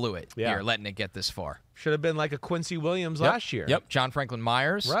kind of blew it here, letting it get this far. Should have been like a Quincy Williams last year. Yep. John Franklin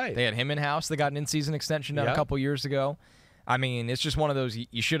Myers. Right. They had him in-house. They got an in-season extension done a couple years ago. I mean, it's just one of those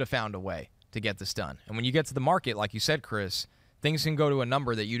you should have found a way to get this done. And when you get to the market, like you said, Chris, things can go to a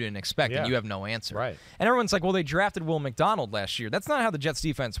number that you didn't expect, and you have no answer. Right. And everyone's like, well, they drafted Will McDonald last year. That's not how the Jets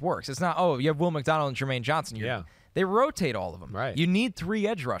defense works. It's not, you have Will McDonald and Jermaine Johnson. They rotate all of them. Right. You need 3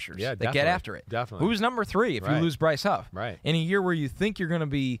 edge rushers that get after it. Definitely. Who's number 3 if you lose Bryce Huff? Right. In a year where you think you're going to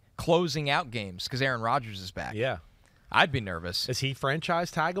be closing out games because Aaron Rodgers is back. Yeah. I'd be nervous. Is he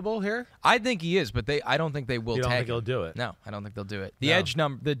franchise taggable here? I think he is, but I don't think they will you don't tag think him. he'll do it? No, I don't think they'll do it. The edge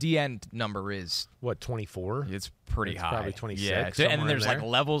number, the D-end number is... What, 24? It's pretty high. Probably 26. Yeah, and then there's like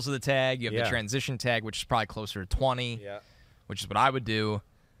levels of the tag. You have the transition tag, which is probably closer to 20, which is what I would do.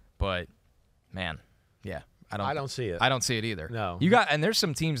 But, man, I don't see it. I don't see it either. No. And there's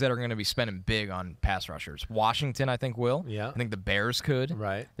some teams that are going to be spending big on pass rushers. Washington, I think, will. Yeah. I think the Bears could.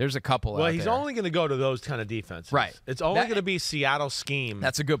 Right. There's a couple Well, out he's there. only going to go to those kind of defenses. Right. It's only going to be Seattle scheme.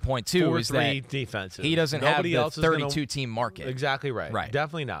 That's a good point, too. 4-3 defenses. He doesn't Nobody have else the is 32-team market. Exactly right. Right.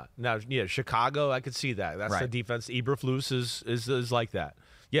 Definitely not. Now, Chicago, I could see that. That's the defense. Eberflus is like that.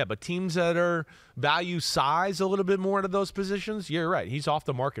 Yeah, but teams that are value size a little bit more into those positions, you're right. He's off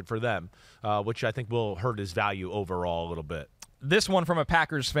the market for them, which I think will hurt his value overall a little bit. This one from a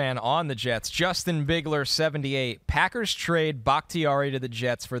Packers fan on the Jets. Justin Bigler, 78. Packers trade Bakhtiari to the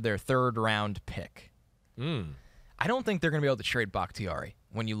Jets for their 3rd-round pick. I don't think they're going to be able to trade Bakhtiari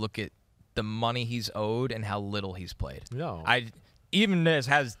when you look at the money he's owed and how little he's played. No. Even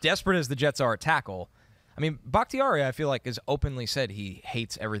as desperate as the Jets are at tackle, I mean, Bakhtiari, I feel like, has openly said he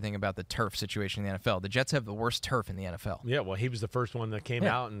hates everything about the turf situation in the NFL. The Jets have the worst turf in the NFL. Yeah, well, he was the first one that came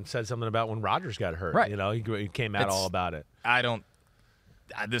out and said something about when Rodgers got hurt. Right. He came out all about it.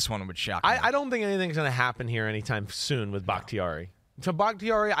 This one would shock me. I don't think anything's going to happen here anytime soon with Bakhtiari. So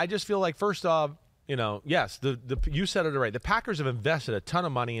Bakhtiari, I just feel like, first off, yes, you said it right. The Packers have invested a ton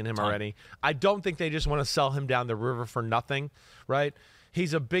of money in him already. I don't think they just want to sell him down the river for nothing, right?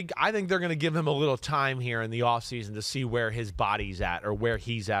 I think they're going to give him a little time here in the offseason to see where his body's at or where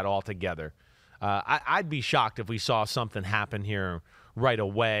he's at altogether. I'd be shocked if we saw something happen here right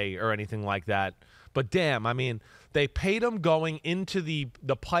away or anything like that. But damn, I mean, they paid him going into the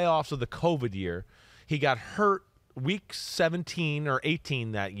playoffs of the COVID year. He got hurt week 17 or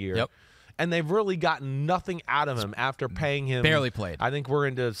 18 that year. Yep. and they've really gotten nothing out of him after paying him. Barely played. I think we're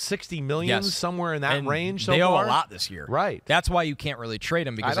into $60 million, somewhere in that and range so they far. owe a lot this year. Right. That's why you can't really trade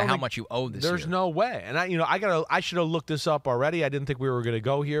him because of how much you owe this year. There's no way. And I should have looked this up already. I didn't think we were going to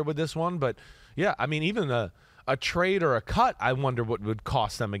go here with this one, but yeah, I mean, even a trade or a cut, I wonder what would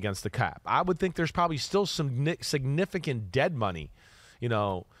cost them against the cap. I would think there's probably still some significant dead money,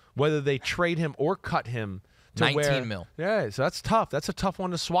 whether they trade him or cut him. To 19 mil. Yeah, so that's tough. That's a tough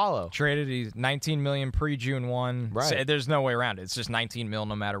one to swallow. Traded, he's 19 million pre-June 1. Right. So there's no way around it. It's just 19 mil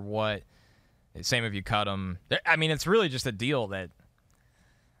no matter what. Same if you cut him. I mean, it's really just a deal that,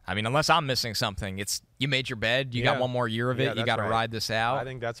 unless I'm missing something, it's you made your bed, you got one more year of it, you got to ride this out. I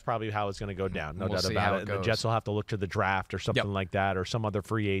think that's probably how it's going to go down, no doubt see about how it. it The goes. Jets will have to look to the draft or something like that, or some other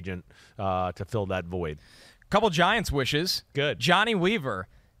free agent to fill that void. Couple Giants wishes. Good. Johnny Weaver.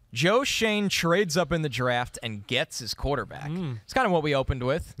 Joe Shane trades up in the draft and gets his quarterback. It's kind of what we opened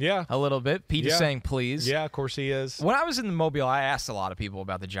with. Yeah. A little bit. Pete is saying please. Yeah, of course he is. When I was in the Mobile, I asked a lot of people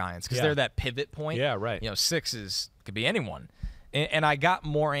about the Giants because they're that pivot point. Yeah, right. 6 could be anyone. And I got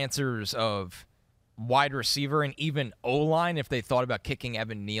more answers of wide receiver and even O-line if they thought about kicking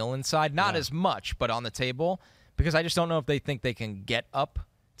Evan Neal inside. Not as much, but on the table, because I just don't know if they think they can get up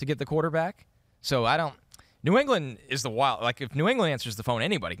to get the quarterback. So I don't. New England is the wild. Like, if New England answers the phone,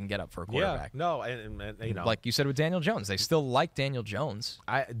 anybody can get up for a quarterback. Yeah, no, and like you said with Daniel Jones, they still like Daniel Jones.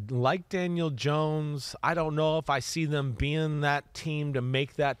 I like Daniel Jones. I don't know if I see them being that team to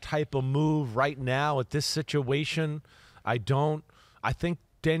make that type of move right now at this situation. I don't. I think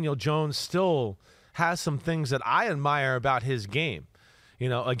Daniel Jones still has some things that I admire about his game.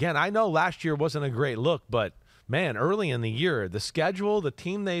 Again, I know last year wasn't a great look, but man, early in the year, the schedule, the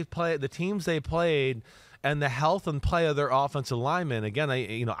teams they played, and the health and play of their offensive linemen. Again,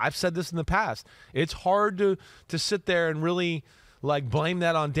 I've said this in the past. It's hard to sit there and really blame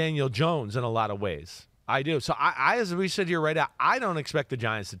that on Daniel Jones in a lot of ways. I do. So I as we sit here right now, I don't expect the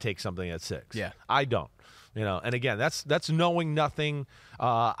Giants to take something at 6. Yeah, I don't. And again, that's knowing nothing.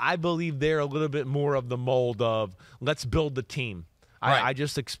 I believe they're a little bit more of the mold of let's build the team. Right. I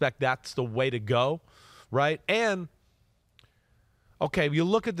just expect that's the way to go, right? And okay, you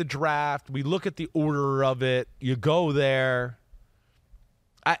look at the draft, we look at the order of it, you go there.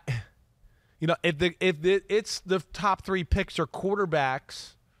 If it's the top 3 picks are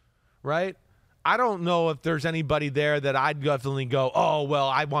quarterbacks, right? I don't know if there's anybody there that I'd definitely go, oh, well,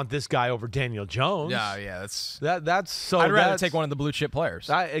 I want this guy over Daniel Jones. Yeah, that's so. I'd rather take one of the blue chip players.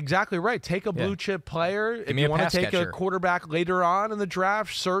 Exactly right. Take a blue chip player. If you want to take a quarterback later on in the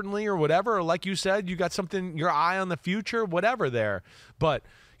draft, certainly, or whatever. Or like you said, you got something, your eye on the future, whatever there. But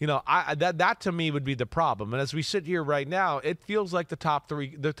that to me would be the problem. And as we sit here right now, it feels like the top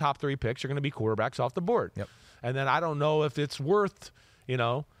three picks are going to be quarterbacks off the board. Yep. And then I don't know if it's worth,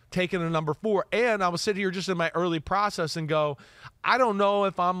 taking a number 4. And I will sit here just in my early process and go, I don't know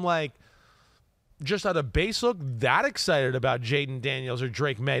if I'm just at a base look that excited about Jaden Daniels or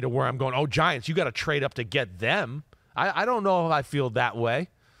Drake May to where I'm going, oh, Giants, you got to trade up to get them. I don't know if I feel that way.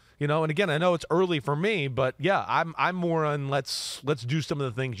 And again, I know it's early for me, but yeah, I'm more on let's do some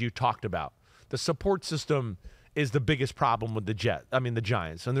of the things you talked about. The support system is the biggest problem with the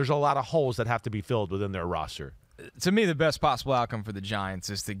Giants, and there's a lot of holes that have to be filled within their roster. To me, the best possible outcome for the Giants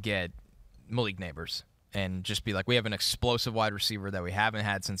is to get Malik Neighbors and just be like, we have an explosive wide receiver that we haven't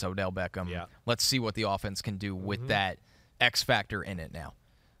had since Odell Beckham. Yeah. Let's see what the offense can do with that X factor in it now.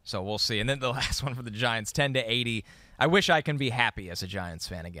 So we'll see. And then the last one for the Giants, 10-80. I wish I can be happy as a Giants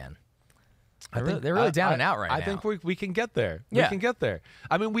fan again. They're really down and out right now. I think we can get there. Yeah. We can get there.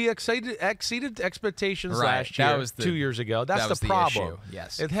 We exceeded expectations last year, that was 2 years ago. That's the problem. Issue.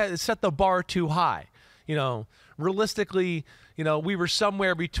 Yes. It set the bar too high. Realistically, we were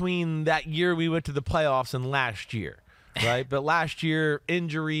somewhere between that year we went to the playoffs and last year, right? But last year,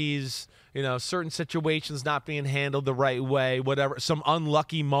 injuries, certain situations not being handled the right way, whatever, some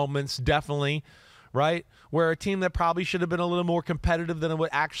unlucky moments, definitely, right? Where a team that probably should have been a little more competitive than it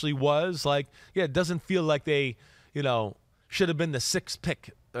actually was, it doesn't feel like they, should have been the 6th pick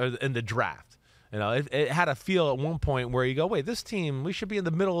in the draft. It had a feel at one point where you go, wait, this team, we should be in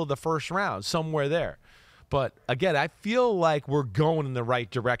the middle of the first round, somewhere there. But, again, I feel like we're going in the right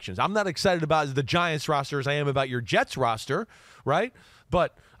directions. I'm not excited about the Giants roster as I am about your Jets roster, right?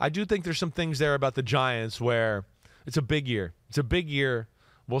 But I do think there's some things there about the Giants where it's a big year. It's a big year.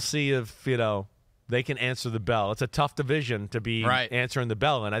 We'll see if, they can answer the bell. It's a tough division to be answering the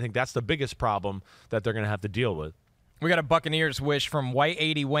bell, and I think that's the biggest problem that they're going to have to deal with. We got a Buccaneers wish from White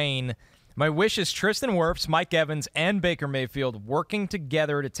 80 Wayne. My wish is Tristan Wirfs, Mike Evans, and Baker Mayfield working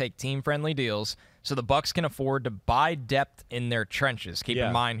together to take team-friendly deals so the Bucs can afford to buy depth in their trenches. Keep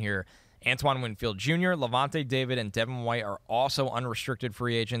in mind here, Antoine Winfield Jr., Levante David, and Devin White are also unrestricted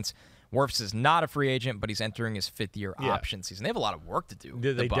free agents. Wirfs is not a free agent, but he's entering his fifth-year option season. They have a lot of work to do.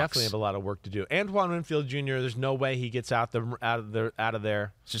 They definitely have a lot of work to do. Antoine Winfield Jr., there's no way he gets out of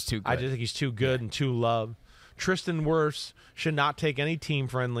there. It's just too good. I just think he's too good and too loved. Tristan Wirfs should not take any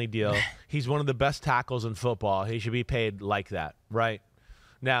team-friendly deal. He's one of the best tackles in football. He should be paid like that, right?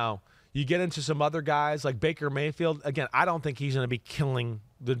 Now, you get into some other guys like Baker Mayfield. Again, I don't think he's going to be killing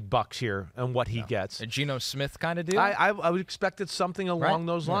the Bucs here and what he gets. A Geno Smith kind of deal? I would expect it's something along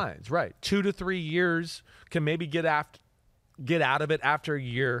those lines, right? 2 to 3 years, can maybe get out of it after a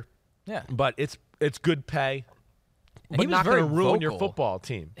year. Yeah. But it's good pay. And but he was not going to very ruin vocal. your football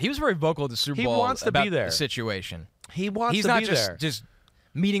team. He was very vocal at the Super Bowl He wants to about be there. the situation. He wants He's to not be there. just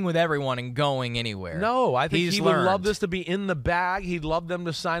meeting with everyone and going anywhere. No, I think He's he learned. would love this to be in the bag. He'd love them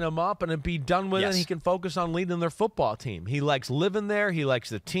to sign him up and be done with it. And he can focus on leading their football team. He likes living there. He likes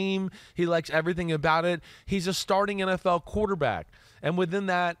the team. He likes everything about it. He's a starting NFL quarterback. And within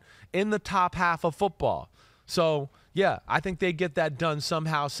that, in the top half of football. So, yeah, I think they get that done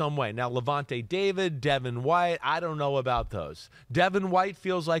somehow, some way. Now, Levante David, Devin White, I don't know about those. Devin White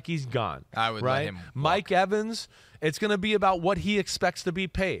feels like he's gone. I would let him walk. Mike Evans, it's going to be about what he expects to be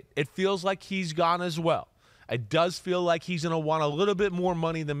paid. It feels like he's gone as well. It does feel like he's going to want a little bit more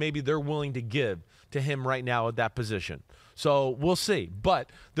money than maybe they're willing to give to him right now at that position. So we'll see. But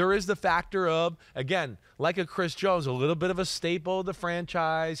there is the factor of, again, like a Chris Jones, a little bit of a staple of the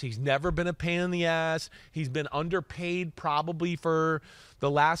franchise. He's never been a pain in the ass. He's been underpaid probably for the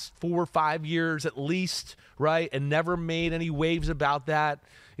last 4 or 5 years at least, right? And never made any waves about that.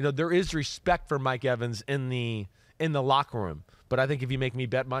 You know, there is respect for Mike Evans in the locker room. But I think if you make me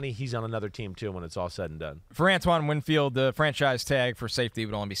bet money, he's on another team too when it's all said and done. For Antoine Winfield, the franchise tag for safety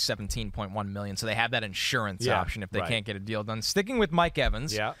would only be $17.1 million, so they have that insurance option if they can't get a deal done. Sticking with Mike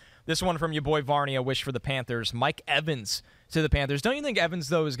Evans, this one from your boy Varney, a wish for the Panthers. Mike Evans to the Panthers. Don't you think Evans,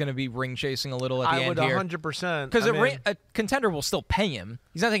 though, is going to be ring chasing a little at the end here? I would 100%. Because a contender will still pay him.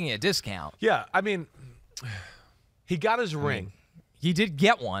 He's not taking a discount. Yeah, I mean, he got his ring. He did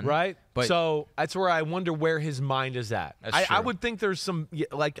get one. Right? But so that's where I wonder where his mind is at. I would think there's some,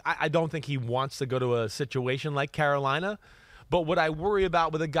 like, I don't think he wants to go to a situation like Carolina. But what I worry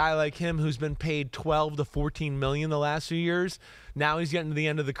about with a guy like him who's been paid $12 to $14 million the last few years, now he's getting to the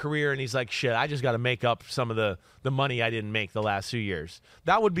end of the career and he's like, shit, I just got to make up some of the money I didn't make the last few years.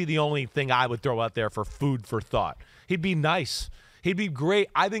 That would be the only thing I would throw out there for food for thought. He'd be nice. He'd be great.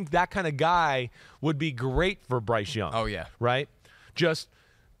 I think that kind of guy would be great for Bryce Young. Oh, yeah. Right? Just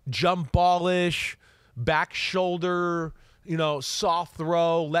jump ballish, back shoulder, soft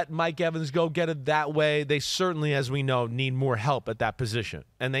throw, let Mike Evans go get it that way. They certainly, as we know, need more help at that position.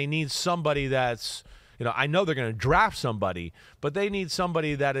 And they need somebody that's, I know they're going to draft somebody, but they need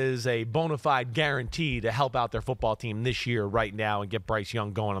somebody that is a bona fide guarantee to help out their football team this year right now and get Bryce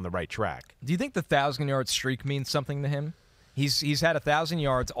Young going on the right track. Do you think the 1,000-yard streak means something to him? He's had 1,000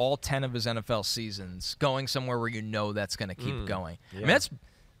 yards all 10 of his NFL seasons, going somewhere where that's going to keep going. Yeah. I mean,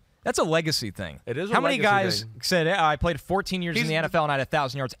 that's a legacy thing. It is. How many guys said, I played 14 years in the NFL and I had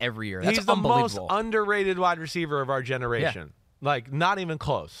 1,000 yards every year? That's he's the most unbelievable. Underrated wide receiver of our generation. Yeah. Like, not even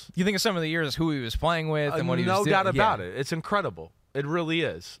close. You think of some of the years, who he was playing with and what he was doing? No doubt about it. It's incredible. It really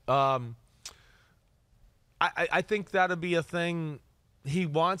is. I think that'll be a thing he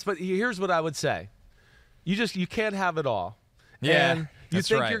wants. But here's what I would say. You can't have it all. Yeah, and you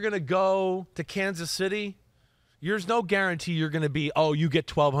think you're going to go to Kansas City, there's no guarantee you're going to be, you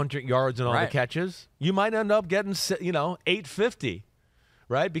get 1,200 yards and all the catches. You might end up getting, 850,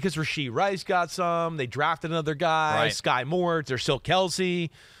 right? Because Rashee Rice got some. They drafted another guy, Sky Moore. There's still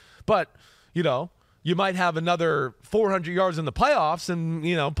Kelsey. But, you might have another 400 yards in the playoffs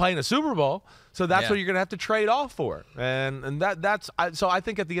and, playing a Super Bowl. So that's what you're going to have to trade off for. And so I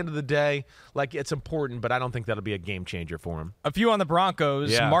think at the end of the day, like, it's important, but I don't think that'll be a game changer for him. A few on the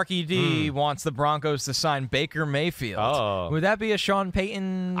Broncos. Yeah. Marky D wants the Broncos to sign Baker Mayfield. Oh. Would that be a Sean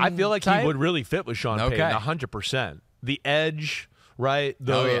Payton I feel like type? He would really fit with Sean Payton 100%. The edge, right?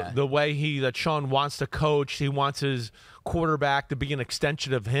 The way that Sean wants to coach, he wants his quarterback to be an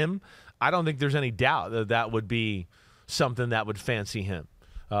extension of him. I don't think there's any doubt that would be something that would fancy him.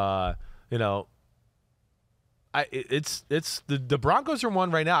 The Broncos are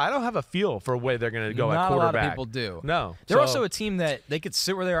one right now. I don't have a feel for where they're going to go at quarterback. Not a lot of people do. No. They're also a team that they could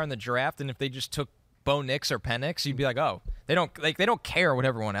sit where they are in the draft, and if they just took Bo Nix or Penix, you'd be like, they don't care what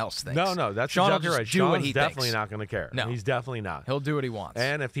everyone else thinks. No, that's Sean exactly will right. just do what he definitely thinks. not going to care. No. He's definitely not. He'll do what he wants.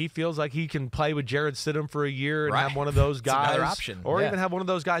 And if he feels like he can play with Jared Stidham for a year and have one of those guys, another option. Or even have one of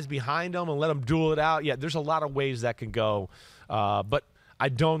those guys behind him and let him duel it out. Yeah, there's a lot of ways that can go. But I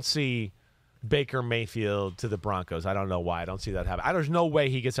don't see Baker Mayfield to the Broncos. I don't know why. I don't see that happen. There's no way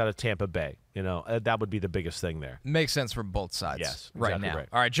he gets out of Tampa Bay. That would be the biggest thing there. Makes sense from both sides. Yes, right exactly now. right.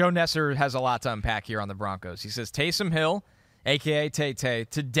 All right, Joe Nesser has a lot to unpack here on the Broncos. He says Taysom Hill, a.k.a. Tay-Tay,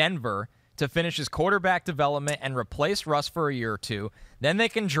 to Denver to finish his quarterback development and replace Russ for a year or two. Then they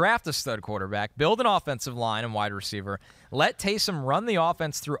can draft a stud quarterback, build an offensive line and wide receiver, let Taysom run the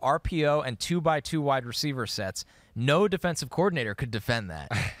offense through RPO and 2x2 wide receiver sets. No defensive coordinator could defend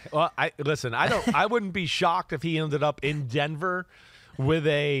that. Well, I wouldn't be shocked if he ended up in Denver with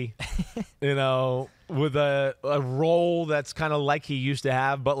a role that's kind of like he used to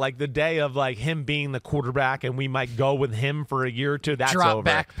have, but like the day of like him being the quarterback and we might go with him for a year or two, that's drop over.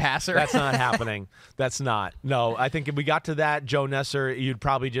 Back passer. That's not happening. That's not. No, I think if we got to that, Joe Nesser, you'd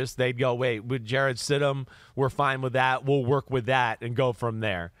probably they'd go, wait, with Jared Stidham, we're fine with that. We'll work with that and go from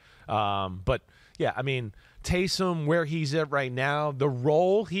there. But yeah, I mean, Taysom, where he's at right now, the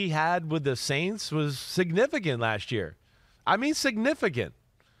role he had with the Saints was significant last year. I mean, significant,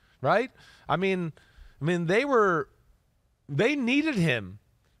 right? I mean, they needed him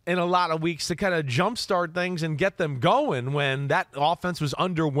in a lot of weeks to kind of jumpstart things and get them going when that offense was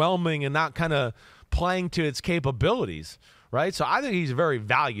underwhelming and not kind of playing to its capabilities, right? So I think he's very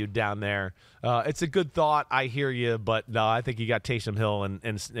valued down there. It's a good thought. I hear you, but no, I think you got Taysom Hill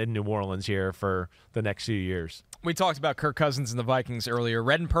in New Orleans here for the next few years. We talked about Kirk Cousins and the Vikings earlier.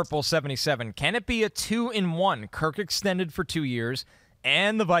 Red and Purple 77. Can it be a 2-in-1? Kirk extended for 2 years,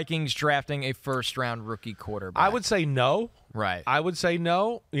 and the Vikings drafting a first-round rookie quarterback. I would say no. Right. I would say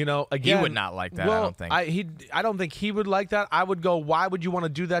no. Again, he would not like that, I don't think. I don't think he would like that. I would go, why would you want to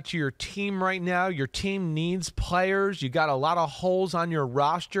do that to your team right now? Your team needs players. You got a lot of holes on your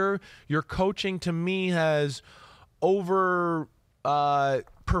roster. Your coaching, to me, has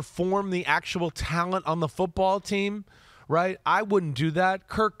perform the actual talent on the football team, right? I wouldn't do that.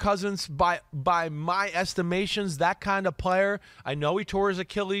 Kirk Cousins, by my estimations, that kind of player. I know he tore his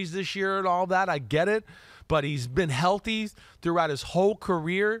Achilles this year and all that. I get it. But he's been healthy throughout his whole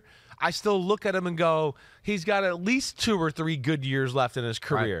career. I still look at him and go, he's got at least 2 or 3 good years left in his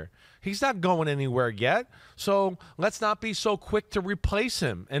career. Right. He's not going anywhere yet. So let's not be so quick to replace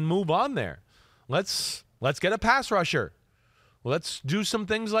him and move on there. Let's get a pass rusher. Let's do some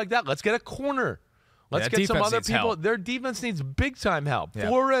things like that. Let's get a corner. Let's get some other people. Help. Their defense needs big-time help. Yeah.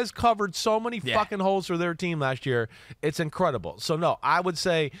 Flores covered so many fucking holes for their team last year. It's incredible. So, no, I would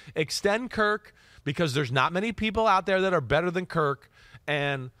say extend Kirk because there's not many people out there that are better than Kirk,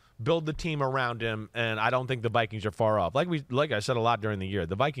 and build the team around him, and I don't think the Vikings are far off. Like I said a lot during the year,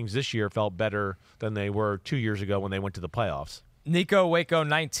 the Vikings this year felt better than they were 2 years ago when they went to the playoffs. Nico Waco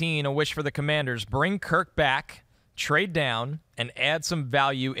 19, a wish for the Commanders. Bring Kirk back, trade down, and add some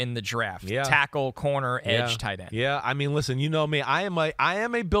value in the draft. Yeah. Tackle, corner, edge, tight end. Yeah, I mean, listen, you know me. I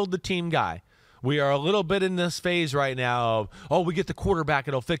am a build the team guy. We are a little bit in this phase right now of, we get the quarterback,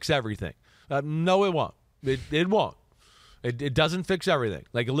 it'll fix everything. No, it won't. It won't. It doesn't fix everything.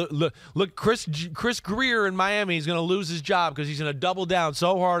 Like look, Chris Greer in Miami is going to lose his job because he's going to double down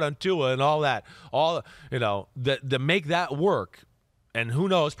so hard on Tua and all that. To make that work, and who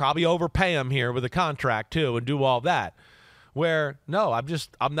knows, probably overpay him here with a contract too and do all that. Where no,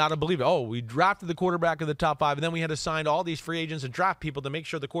 I'm not a believer. We drafted the quarterback in the top 5, and then we had to sign all these free agents and draft people to make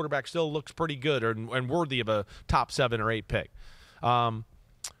sure the quarterback still looks pretty good and worthy of a top 7 or 8 pick.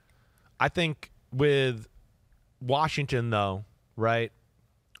 I think with Washington, though, right,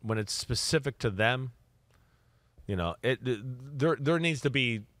 when it's specific to them, there needs to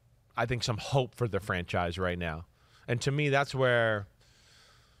be, I think, some hope for the franchise right now. And to me, that's where,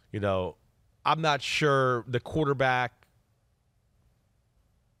 I'm not sure the quarterback,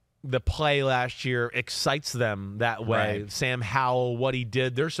 the play last year excites them that way. Right. Sam Howell, what he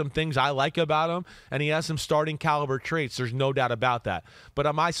did, there's some things I like about him, and he has some starting caliber traits. There's no doubt about that. But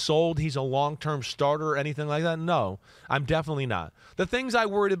am I sold he's a long-term starter or anything like that? No, I'm definitely not. The things I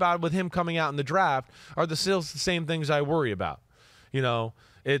worried about with him coming out in the draft are still the same things I worry about.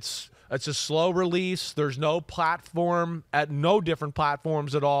 It's a slow release. There's no platform, no different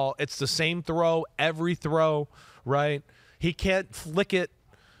platforms at all. It's the same throw, every throw, right? He can't flick it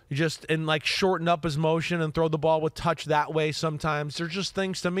just and shorten up his motion and throw the ball with touch that way sometimes. There's just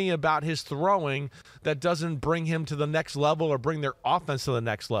things to me about his throwing that doesn't bring him to the next level or bring their offense to the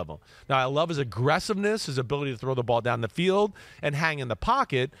next level. Now, I love his aggressiveness, his ability to throw the ball down the field and hang in the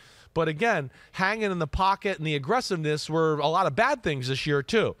pocket. But again, hanging in the pocket and the aggressiveness were a lot of bad things this year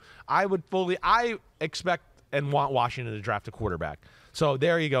too. I expect and want Washington to draft a quarterback. So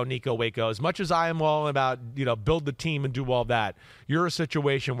there you go, Nico Waco. As much as I am all about, build the team and do all that, you're a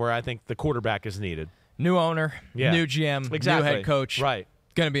situation where I think the quarterback is needed. New owner, new GM, new head coach. Right.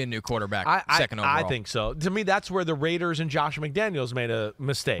 Going to be a new quarterback, second overall. I think so. To me, that's where the Raiders and Josh McDaniels made a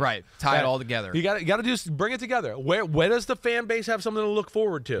mistake. Right. Tie it all together. You got to just bring it together. Where does the fan base have something to look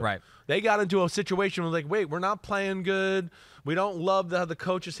forward to? Right. They got into a situation where wait, we're not playing good. We don't love how the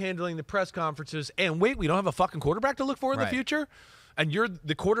coach is handling the press conferences. And wait, we don't have a fucking quarterback to look for in the future? And you're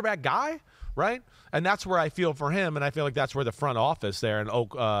the quarterback guy? Right? And that's where I feel for him, and I feel like that's where the front office there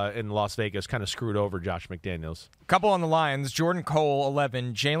in Las Vegas kind of screwed over Josh McDaniels. Couple on the Lions. Jordan Cole,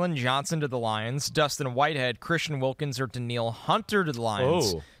 11. Jaylon Johnson to the Lions. Dustin Whitehead, Christian Wilkins, or Danielle Hunter to the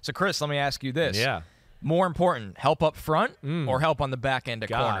Lions. Oh. So, Chris, let me ask you this. Yeah. More important, help up front or help on the back end at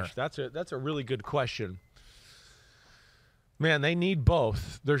corner? That's a really good question. Man, they need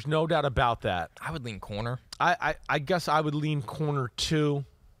both. There's no doubt about that. I would lean corner. I guess I would lean corner too.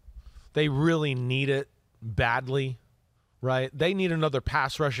 They really need it badly, right? They need another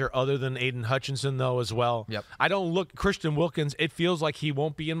pass rusher other than Aiden Hutchinson, though, as well. Yep. I don't look – Christian Wilkins, it feels like he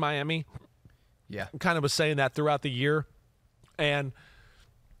won't be in Miami. Yeah. I kind of was saying that throughout the year. And,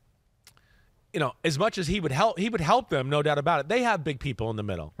 as much as he would help them, no doubt about it. They have big people in the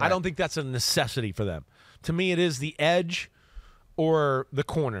middle. Right. I don't think that's a necessity for them. To me, it is the edge or the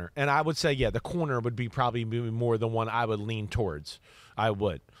corner. And I would say, the corner would be probably more the one I would lean towards. I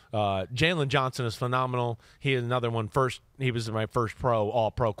would. Jaylon Johnson is phenomenal. He is another one. He was my first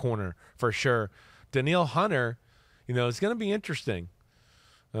all-pro corner for sure. Danielle Hunter, it's going to be interesting.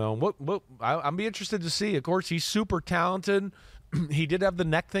 I'm be interested to see. Of course, he's super talented. He did have the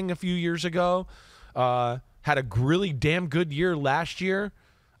neck thing a few years ago. Had a really damn good year last year.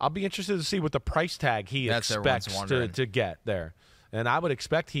 I'll be interested to see what the price tag he expects to get there. And I would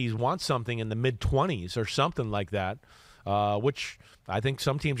expect he wants something in the mid-20s or something like that. Which I think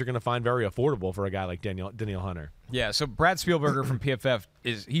some teams are going to find very affordable for a guy like Danielle Hunter. Yeah, so Brad Spielberger from PFF,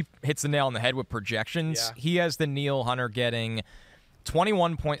 he hits the nail on the head with projections. Yeah. He has Danielle Hunter getting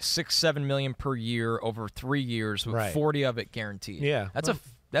 $21.67 million per year over 3 years with 40 of it guaranteed. Yeah.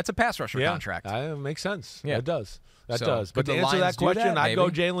 That's a pass rusher contract. It makes sense. Yeah. It does. That does. But to answer that question, I'd go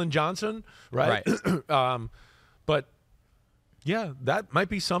Jaylon Johnson, right? But yeah, that might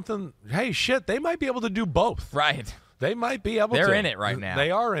be something. Hey, shit, they might be able to do both. Right. They might be able to. They're in it right now. They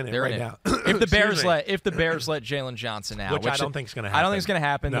are in it right now. If the Bears let Jaylon Johnson out, which I don't think is going to happen. I don't think it's going to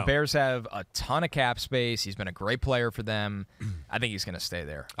happen. No. The Bears have a ton of cap space. He's been a great player for them. I think he's going to stay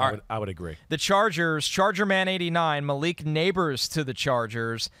there. I would agree. The Chargers, Charger Man 89, Malik Neighbors to the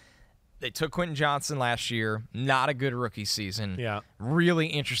Chargers. They took Quentin Johnson last year. Not a good rookie season. Yeah. Really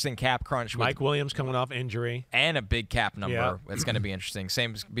interesting cap crunch. Mike Williams coming off injury. And a big cap number. It's going to be interesting.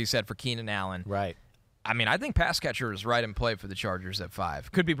 Same be said for Keenan Allen. Right. I mean, I think pass catcher is right in play for the Chargers at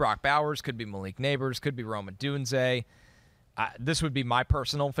 5. Could be Brock Bowers, could be Malik Neighbors, could be Roma Dunze. This would be my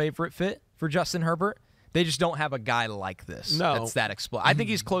personal favorite fit for Justin Herbert. They just don't have a guy like this. No. That's that explosive. I think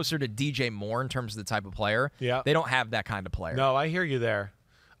he's closer to DJ Moore in terms of the type of player. Yeah. They don't have that kind of player. No, I hear you there.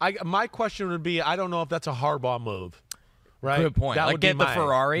 My question would be, I don't know if that's a Harbaugh move. Right? Good point. That like would get be the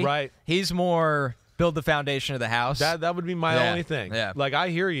Ferrari. Right. He's more build the foundation of the house. That would be my only thing. Yeah. Like, I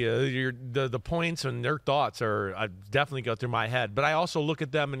hear you. The points and their thoughts definitely go through my head. But I also look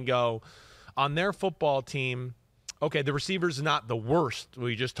at them and go, on their football team, okay, the receiver's not the worst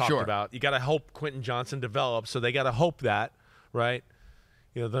we just talked about. You got to hope Quentin Johnson develops, so they got to hope that, right?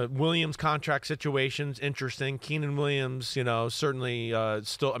 The Williams contract situation's interesting. Keenan Williams, certainly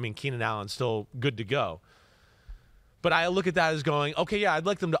Keenan Allen's still good to go. But I look at that as going, okay, yeah, I'd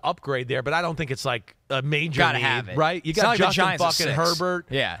like them to upgrade there, but I don't think it's like a major Gotta need, have it. right? You got like Justin fucking Herbert,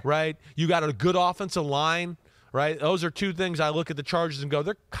 yeah, right? You got a good offensive line, right? Those are two things I look at the Chargers and go,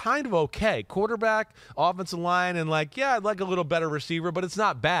 they're kind of okay. Quarterback, offensive line, and I'd like a little better receiver, but it's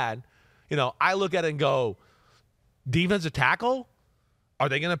not bad. I look at it and go, defensive tackle? Are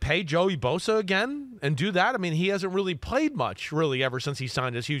they going to pay Joey Bosa again and do that? I mean, he hasn't really played much, really, ever since he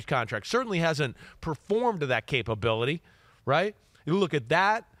signed his huge contract. Certainly hasn't performed to that capability, right? You look at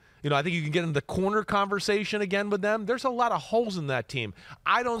that. I think you can get into the corner conversation again with them. There's a lot of holes in that team.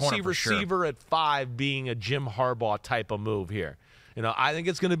 I don't see receiver at 5 being a Jim Harbaugh type of move here. I think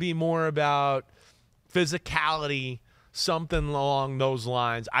it's going to be more about physicality, something along those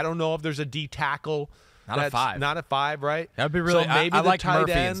lines. I don't know if there's a D tackle. Not a 5. Not a 5, right? That would be really. So maybe I the like tight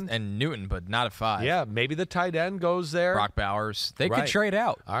Murphy end and Newton, but not a 5. Yeah, maybe the tight end goes there. Brock Bowers. They Right. could trade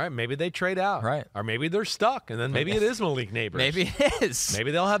out. All right, maybe they trade out. Right. Or maybe they're stuck, and then maybe it is Malik Neighbors. Maybe it is.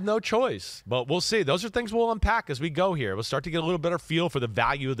 Maybe they'll have no choice. But we'll see. Those are things we'll unpack as we go here. We'll start to get a little better feel for the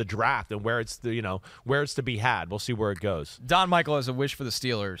value of the draft and where it's where it's to be had. We'll see where it goes. Don Michael has a wish for the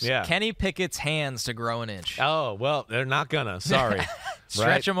Steelers. Yeah. Kenny Pickett's hands to grow an inch. Oh, well, they're not gonna. Sorry.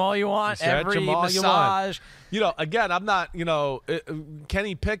 Stretch them all you want. Stretch every them all massage. You want. Again, I'm not,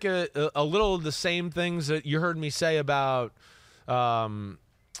 Kenny Pickett, a little of the same things that you heard me say about Sam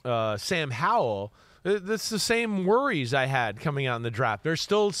Howell. It's the same worries I had coming out in the draft. There's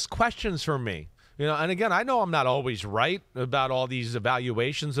still questions for me. And again, I know I'm not always right about all these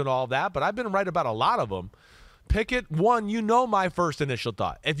evaluations and all that, but I've been right about a lot of them. Pickett, my first initial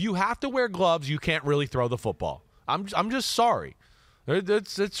thought. If you have to wear gloves, you can't really throw the football. I'm just sorry.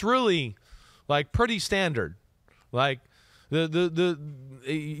 It's really like pretty standard. Like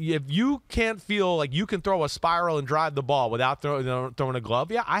if you can't feel like you can throw a spiral and drive the ball without throwing a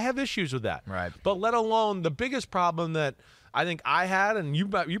glove, yeah, I have issues with that. Right. But let alone the biggest problem that I think I had, and you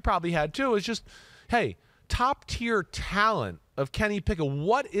probably had too, is just, hey, top tier talent of Kenny Pickett.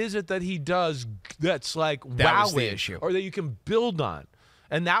 What is it that he does that's like that was the wowing issue, or that you can build on?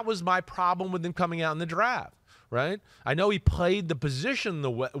 And that was my problem with him coming out in the draft. Right? I know he played the position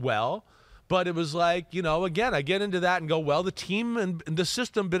well, but it was like, again, I get into that and go, well, the team and the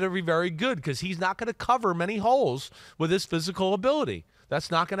system better be very good because he's not going to cover many holes with his physical ability. That's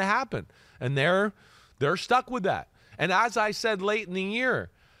not going to happen. And they're stuck with that. And as I said late in the year,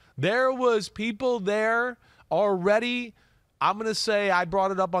 there was people there already. I'm going to say I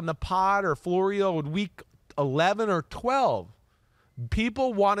brought it up on the pod or Florio in week 11 or 12.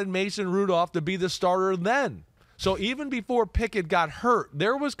 People wanted Mason Rudolph to be the starter then. So even before Pickett got hurt,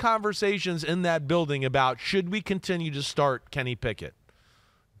 there was conversations in that building about should we continue to start Kenny Pickett?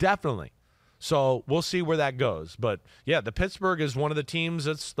 Definitely. So we'll see where that goes. But, yeah, the Pittsburgh is one of the teams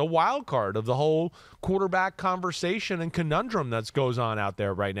that's the wild card of the whole quarterback conversation and conundrum that goes on out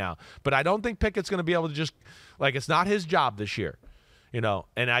there right now. But I don't think Pickett's going to be able to just – it's not his job this year.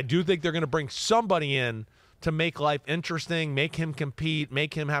 And I do think they're going to bring somebody in to make life interesting, make him compete,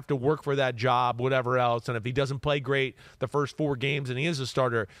 make him have to work for that job, whatever else. And if he doesn't play great the first 4 games and he is a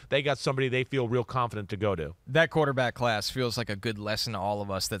starter, they got somebody they feel real confident to go to. That quarterback class feels like a good lesson to all of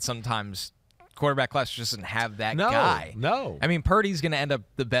us that sometimes quarterback class just doesn't have that guy. No. I mean, Purdy's going to end up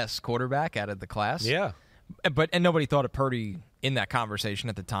the best quarterback out of the class. Yeah. And nobody thought of Purdy in that conversation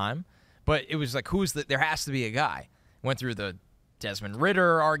at the time. But it was like, there has to be a guy. Went through the Desmond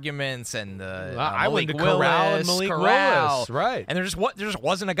Ridder arguments and the I went to Willis, Corral and Malik Willis, right? And there just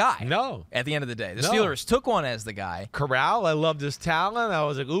wasn't a guy. No. At the end of the day, the Steelers took one as the guy. Corral, I loved his talent. I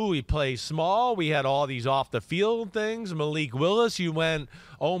was like, ooh, he plays small. We had all these off the field things. Malik Willis, you went,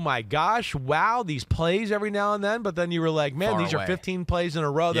 oh my gosh, wow, these plays every now and then. But then you were like, man, these are 15 plays in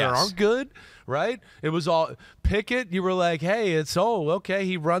a row that aren't good. Right? It was all Pickett. You were like, hey, okay.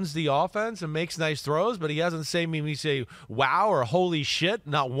 He runs the offense and makes nice throws, but he hasn't seen me say wow or holy shit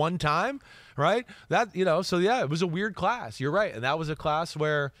not one time. Right? So yeah, it was a weird class. You're right. And that was a class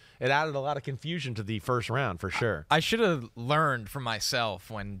where it added a lot of confusion to the first round for sure. I should have learned from myself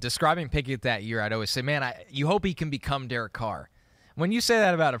when describing Pickett that year. I'd always say, man, you hope he can become Derek Carr. When you say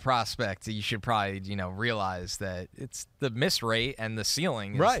that about a prospect, you should probably, realize that it's the miss rate and the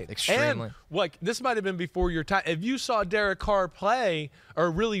ceiling is extremely. And, this might have been before your time. If you saw Derek Carr play or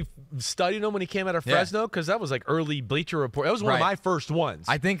really studied him when he came out of Fresno, because that was like early Bleacher Report. That was one of my first ones.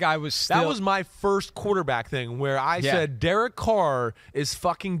 I think I was still. That was my first quarterback thing where I said Derek Carr is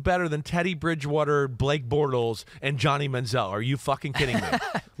fucking better than Teddy Bridgewater, Blake Bortles, and Johnny Manziel. Are you fucking kidding me?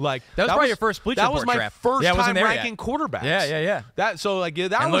 that was probably your first Bleacher Report draft. That was my first time ranking quarterbacks. Yeah.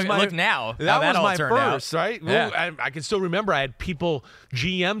 That was my look now. That was my first, right? Yeah. I can still remember I had people,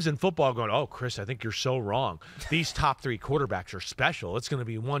 GMs in football, going, "Oh, Kris, I think you're so wrong. These top 3 quarterbacks are special. It's going to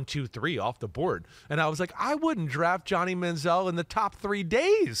be 1, 2, 3 off the board." And I was like, I wouldn't draft Johnny Manziel in the top 3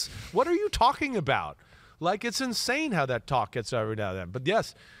 days. What are you talking about? It's insane how that talk gets every now and then. But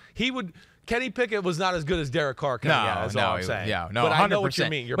yes, he would. Kenny Pickett was not as good as Derek Carr coming out. That's all I'm saying. Yeah, no, but 100%. I know what you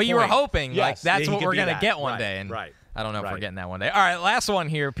mean. But you were hoping that's what we're going to get one day. And right. I don't know if we're getting that one day. All right, last one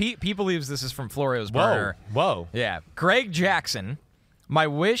here. Pete believes this is from Florio's burner. Whoa. Yeah. Greg Jackson. My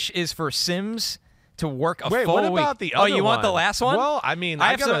wish is for Sims to work a full week. Wait, what about the other one? Oh, you want the last one? Well, I mean,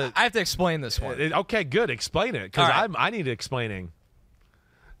 I have to explain this one. Okay, good. Explain it, because I need explaining.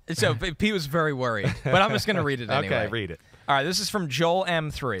 So Pete was very worried, but I'm just going to read it anyway. Okay, read it. All right, this is from Joel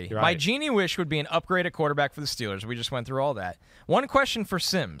M3. Right. My genie wish would be an upgrade at quarterback for the Steelers. We just went through all that. One question for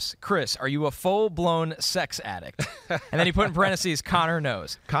Sims. Chris, are you a full-blown sex addict? And then he put in parentheses, Connor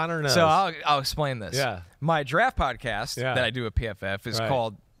knows. Connor knows. So I'll explain this. Yeah. My draft podcast that I do at PFF is Right.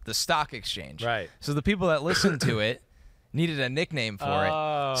 called The Stock Exchange. Right. So the people that listen to it needed a nickname for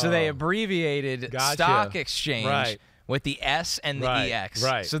it. So they abbreviated Stock Exchange with the S and the EX.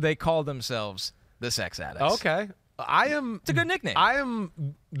 Right. So they called themselves the Sex Addicts. Okay. It's a good nickname. I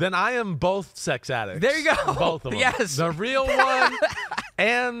am both sex addicts. There you go. Both of them. Yes. The real one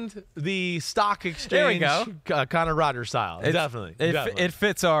and the stock exchange. There we go. Connor Rodgers style. Definitely. It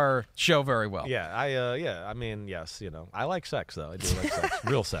fits our show very well. Yeah. I mean, yes. I like sex though. I do like sex.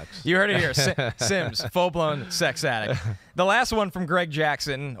 Real sex. You heard it here. Sims, full-blown sex addict. The last one from Greg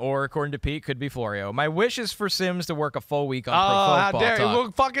Jackson, or according to Pete, could be Florio. My wish is for Sims to work a full week on Pro Football how dare you? Talk.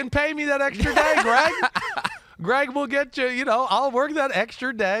 Well, fucking pay me that extra day, Greg. Greg will get you, I'll work that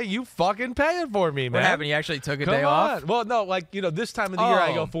extra day. You fucking pay it for me, man. What happened? You actually took a Come day on. off? Well, no, this time of the year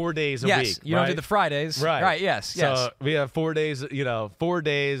I go 4 days a week. Yes, you don't do the Fridays. Right. Yes. So we have 4 days, 4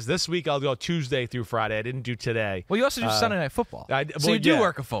 days. This week I'll go Tuesday through Friday. I didn't do today. Well, you also do Sunday Night Football. So you do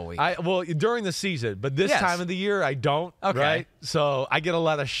work a full week. During the season, but this time of the year I don't. Okay. Right? So I get a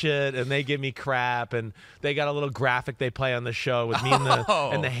lot of shit, and they give me crap, and they got a little graphic they play on the show with me in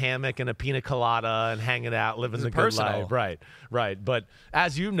the hammock and a pina colada and hanging out, living the good life. Right. But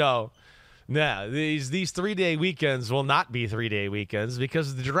as you know, these 3-day weekends will not be 3-day weekends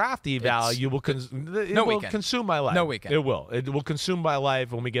because the draft eval will consume my life. No weekend. It will consume my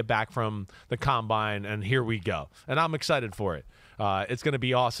life when we get back from the combine, and here we go. And I'm excited for it. It's going to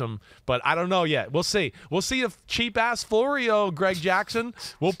be awesome, but I don't know yet. We'll see. We'll see if cheap-ass Florio, Greg Jackson,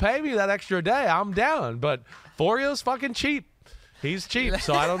 will pay me that extra day. I'm down, but Florio's fucking cheap. He's cheap,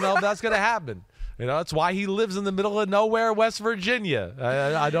 so I don't know if that's going to happen. That's why he lives in the middle of nowhere, West Virginia.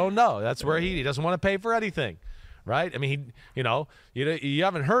 I don't know. That's where he doesn't want to pay for anything, right? I mean, you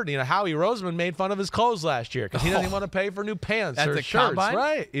haven't heard, Howie Roseman made fun of his clothes last year because he doesn't want to pay for new pants at or the shirts. combine?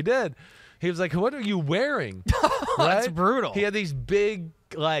 Right, he did. He was like, what are you wearing? That's brutal. He had these big,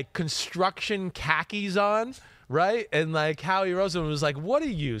 construction khakis on, right? And, Howie Roseman was like, what are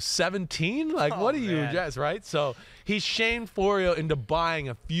you, 17? What are you, yes, right? So he shamed Florio into buying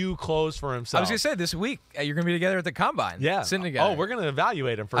a few clothes for himself. I was going to say, this week, you're going to be together at the Combine. Yeah. Sitting together. Oh, we're going to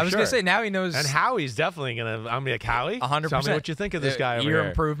evaluate him for sure. I was going to say, now he knows. And Howie's definitely going to, I'm like, Howie, 100%. tell me what you think of this guy over Your here.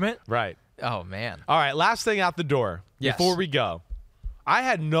 improvement? Right. Oh, man. All right, last thing out the door before Yes. we go. I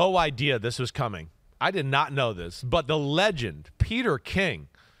had no idea this was coming. I did not know this, but the legend, Peter King,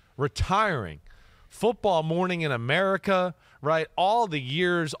 retiring. Football Morning in America, right? All the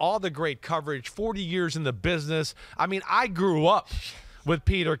years, all the great coverage, 40 years in the business. I mean, I grew up with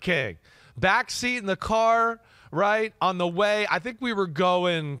Peter King. Backseat in the car, right? On the way, I think we were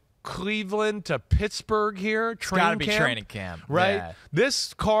going Cleveland to Pittsburgh here. Gotta be training camp. Right? Yeah.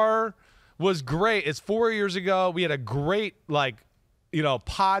 This car was great. It's 4 years ago. We had a great,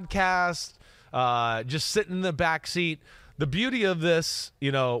 podcast, just sitting in the back seat. The beauty of this,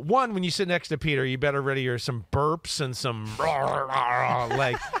 one, when you sit next to Peter, you better ready some burps and some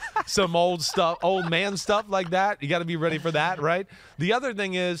some old man stuff like that. You got to be ready for that, right? The other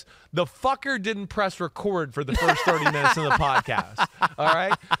thing is the fucker didn't press record for the first 30 minutes of the podcast. All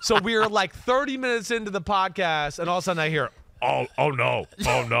right, so we were 30 minutes into the podcast, and all of a sudden I hear, oh no,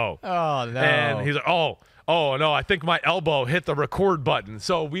 Oh, no. and he's like, oh, no, I think my elbow hit the record button.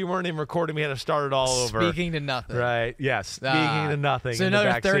 So we weren't even recording. We had to start it all over. Speaking to nothing. Right, yes. Speaking to nothing. So in the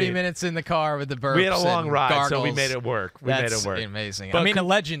another back 30 seat. minutes in the car with the burps. We had a long and ride, gargles. so we made it work. That's amazing. But a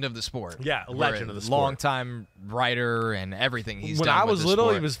legend of the sport. Yeah, a legend of the sport. Long-time writer and everything he's when done I with was the little,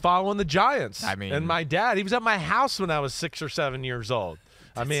 sport. he was following the Giants. I mean, and my dad, he was at my house when I was 6 or 7 years old.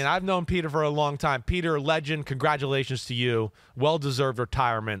 I mean, I've known Peter for a long time. Peter, legend, congratulations to you. Well-deserved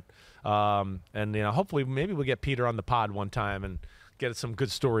retirement. And hopefully maybe we'll get Peter on the pod one time and get some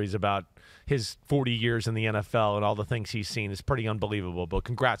good stories about his 40 years in the NFL and all the things he's seen. It's pretty unbelievable. But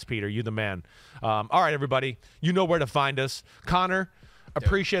congrats, Peter. You the man. All right, everybody. You know where to find us. Connor,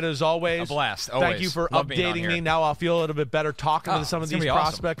 appreciate it as always. A blast. Thank you for Love being on updating here. me. Now I'll feel a little bit better talking to some of it's gonna these be awesome.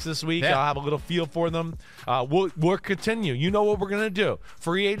 prospects this week. Yeah. I'll have a little feel for them. We'll continue. You know what we're going to do.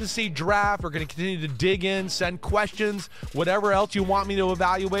 Free agency draft. We're going to continue to dig in, send questions, whatever else you want me to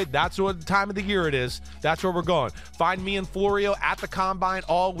evaluate. That's what time of the year it is. That's where we're going. Find me and Florio at the Combine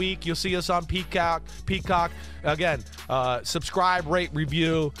all week. You'll see us on Peacock. Again, subscribe, rate,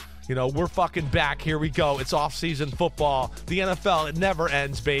 review. We're fucking back. Here we go. It's off-season football. The NFL, it never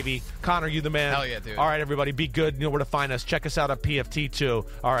ends, baby. Connor, you the man. Hell yeah, dude. All right, everybody, be good. You know where to find us. Check us out at PFT2.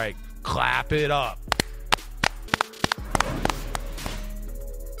 All right, clap it up.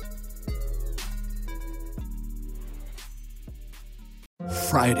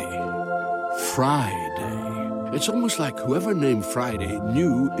 Friday. Friday. It's almost like whoever named Friday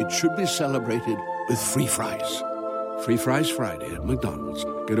knew it should be celebrated with free fries. Free Fries Friday at McDonald's.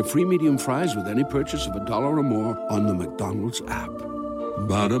 Get a free medium fries with any purchase of $1 or more on the McDonald's app.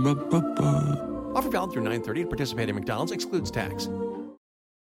 Ba-da-ba-ba-ba. Offer valid through 9/30 to participate in McDonald's. Excludes tax.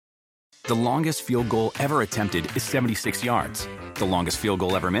 The longest field goal ever attempted is 76 yards. The longest field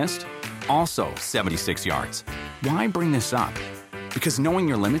goal ever missed? Also 76 yards. Why bring this up? Because knowing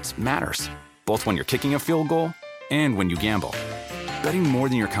your limits matters, both when you're kicking a field goal and when you gamble. Betting more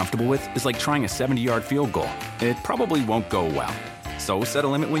than you're comfortable with is like trying a 70-yard field goal. It probably won't go well. So set a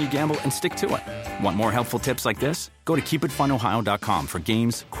limit when you gamble and stick to it. Want more helpful tips like this? Go to keepitfunohio.com for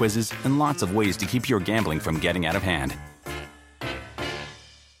games, quizzes, and lots of ways to keep your gambling from getting out of hand.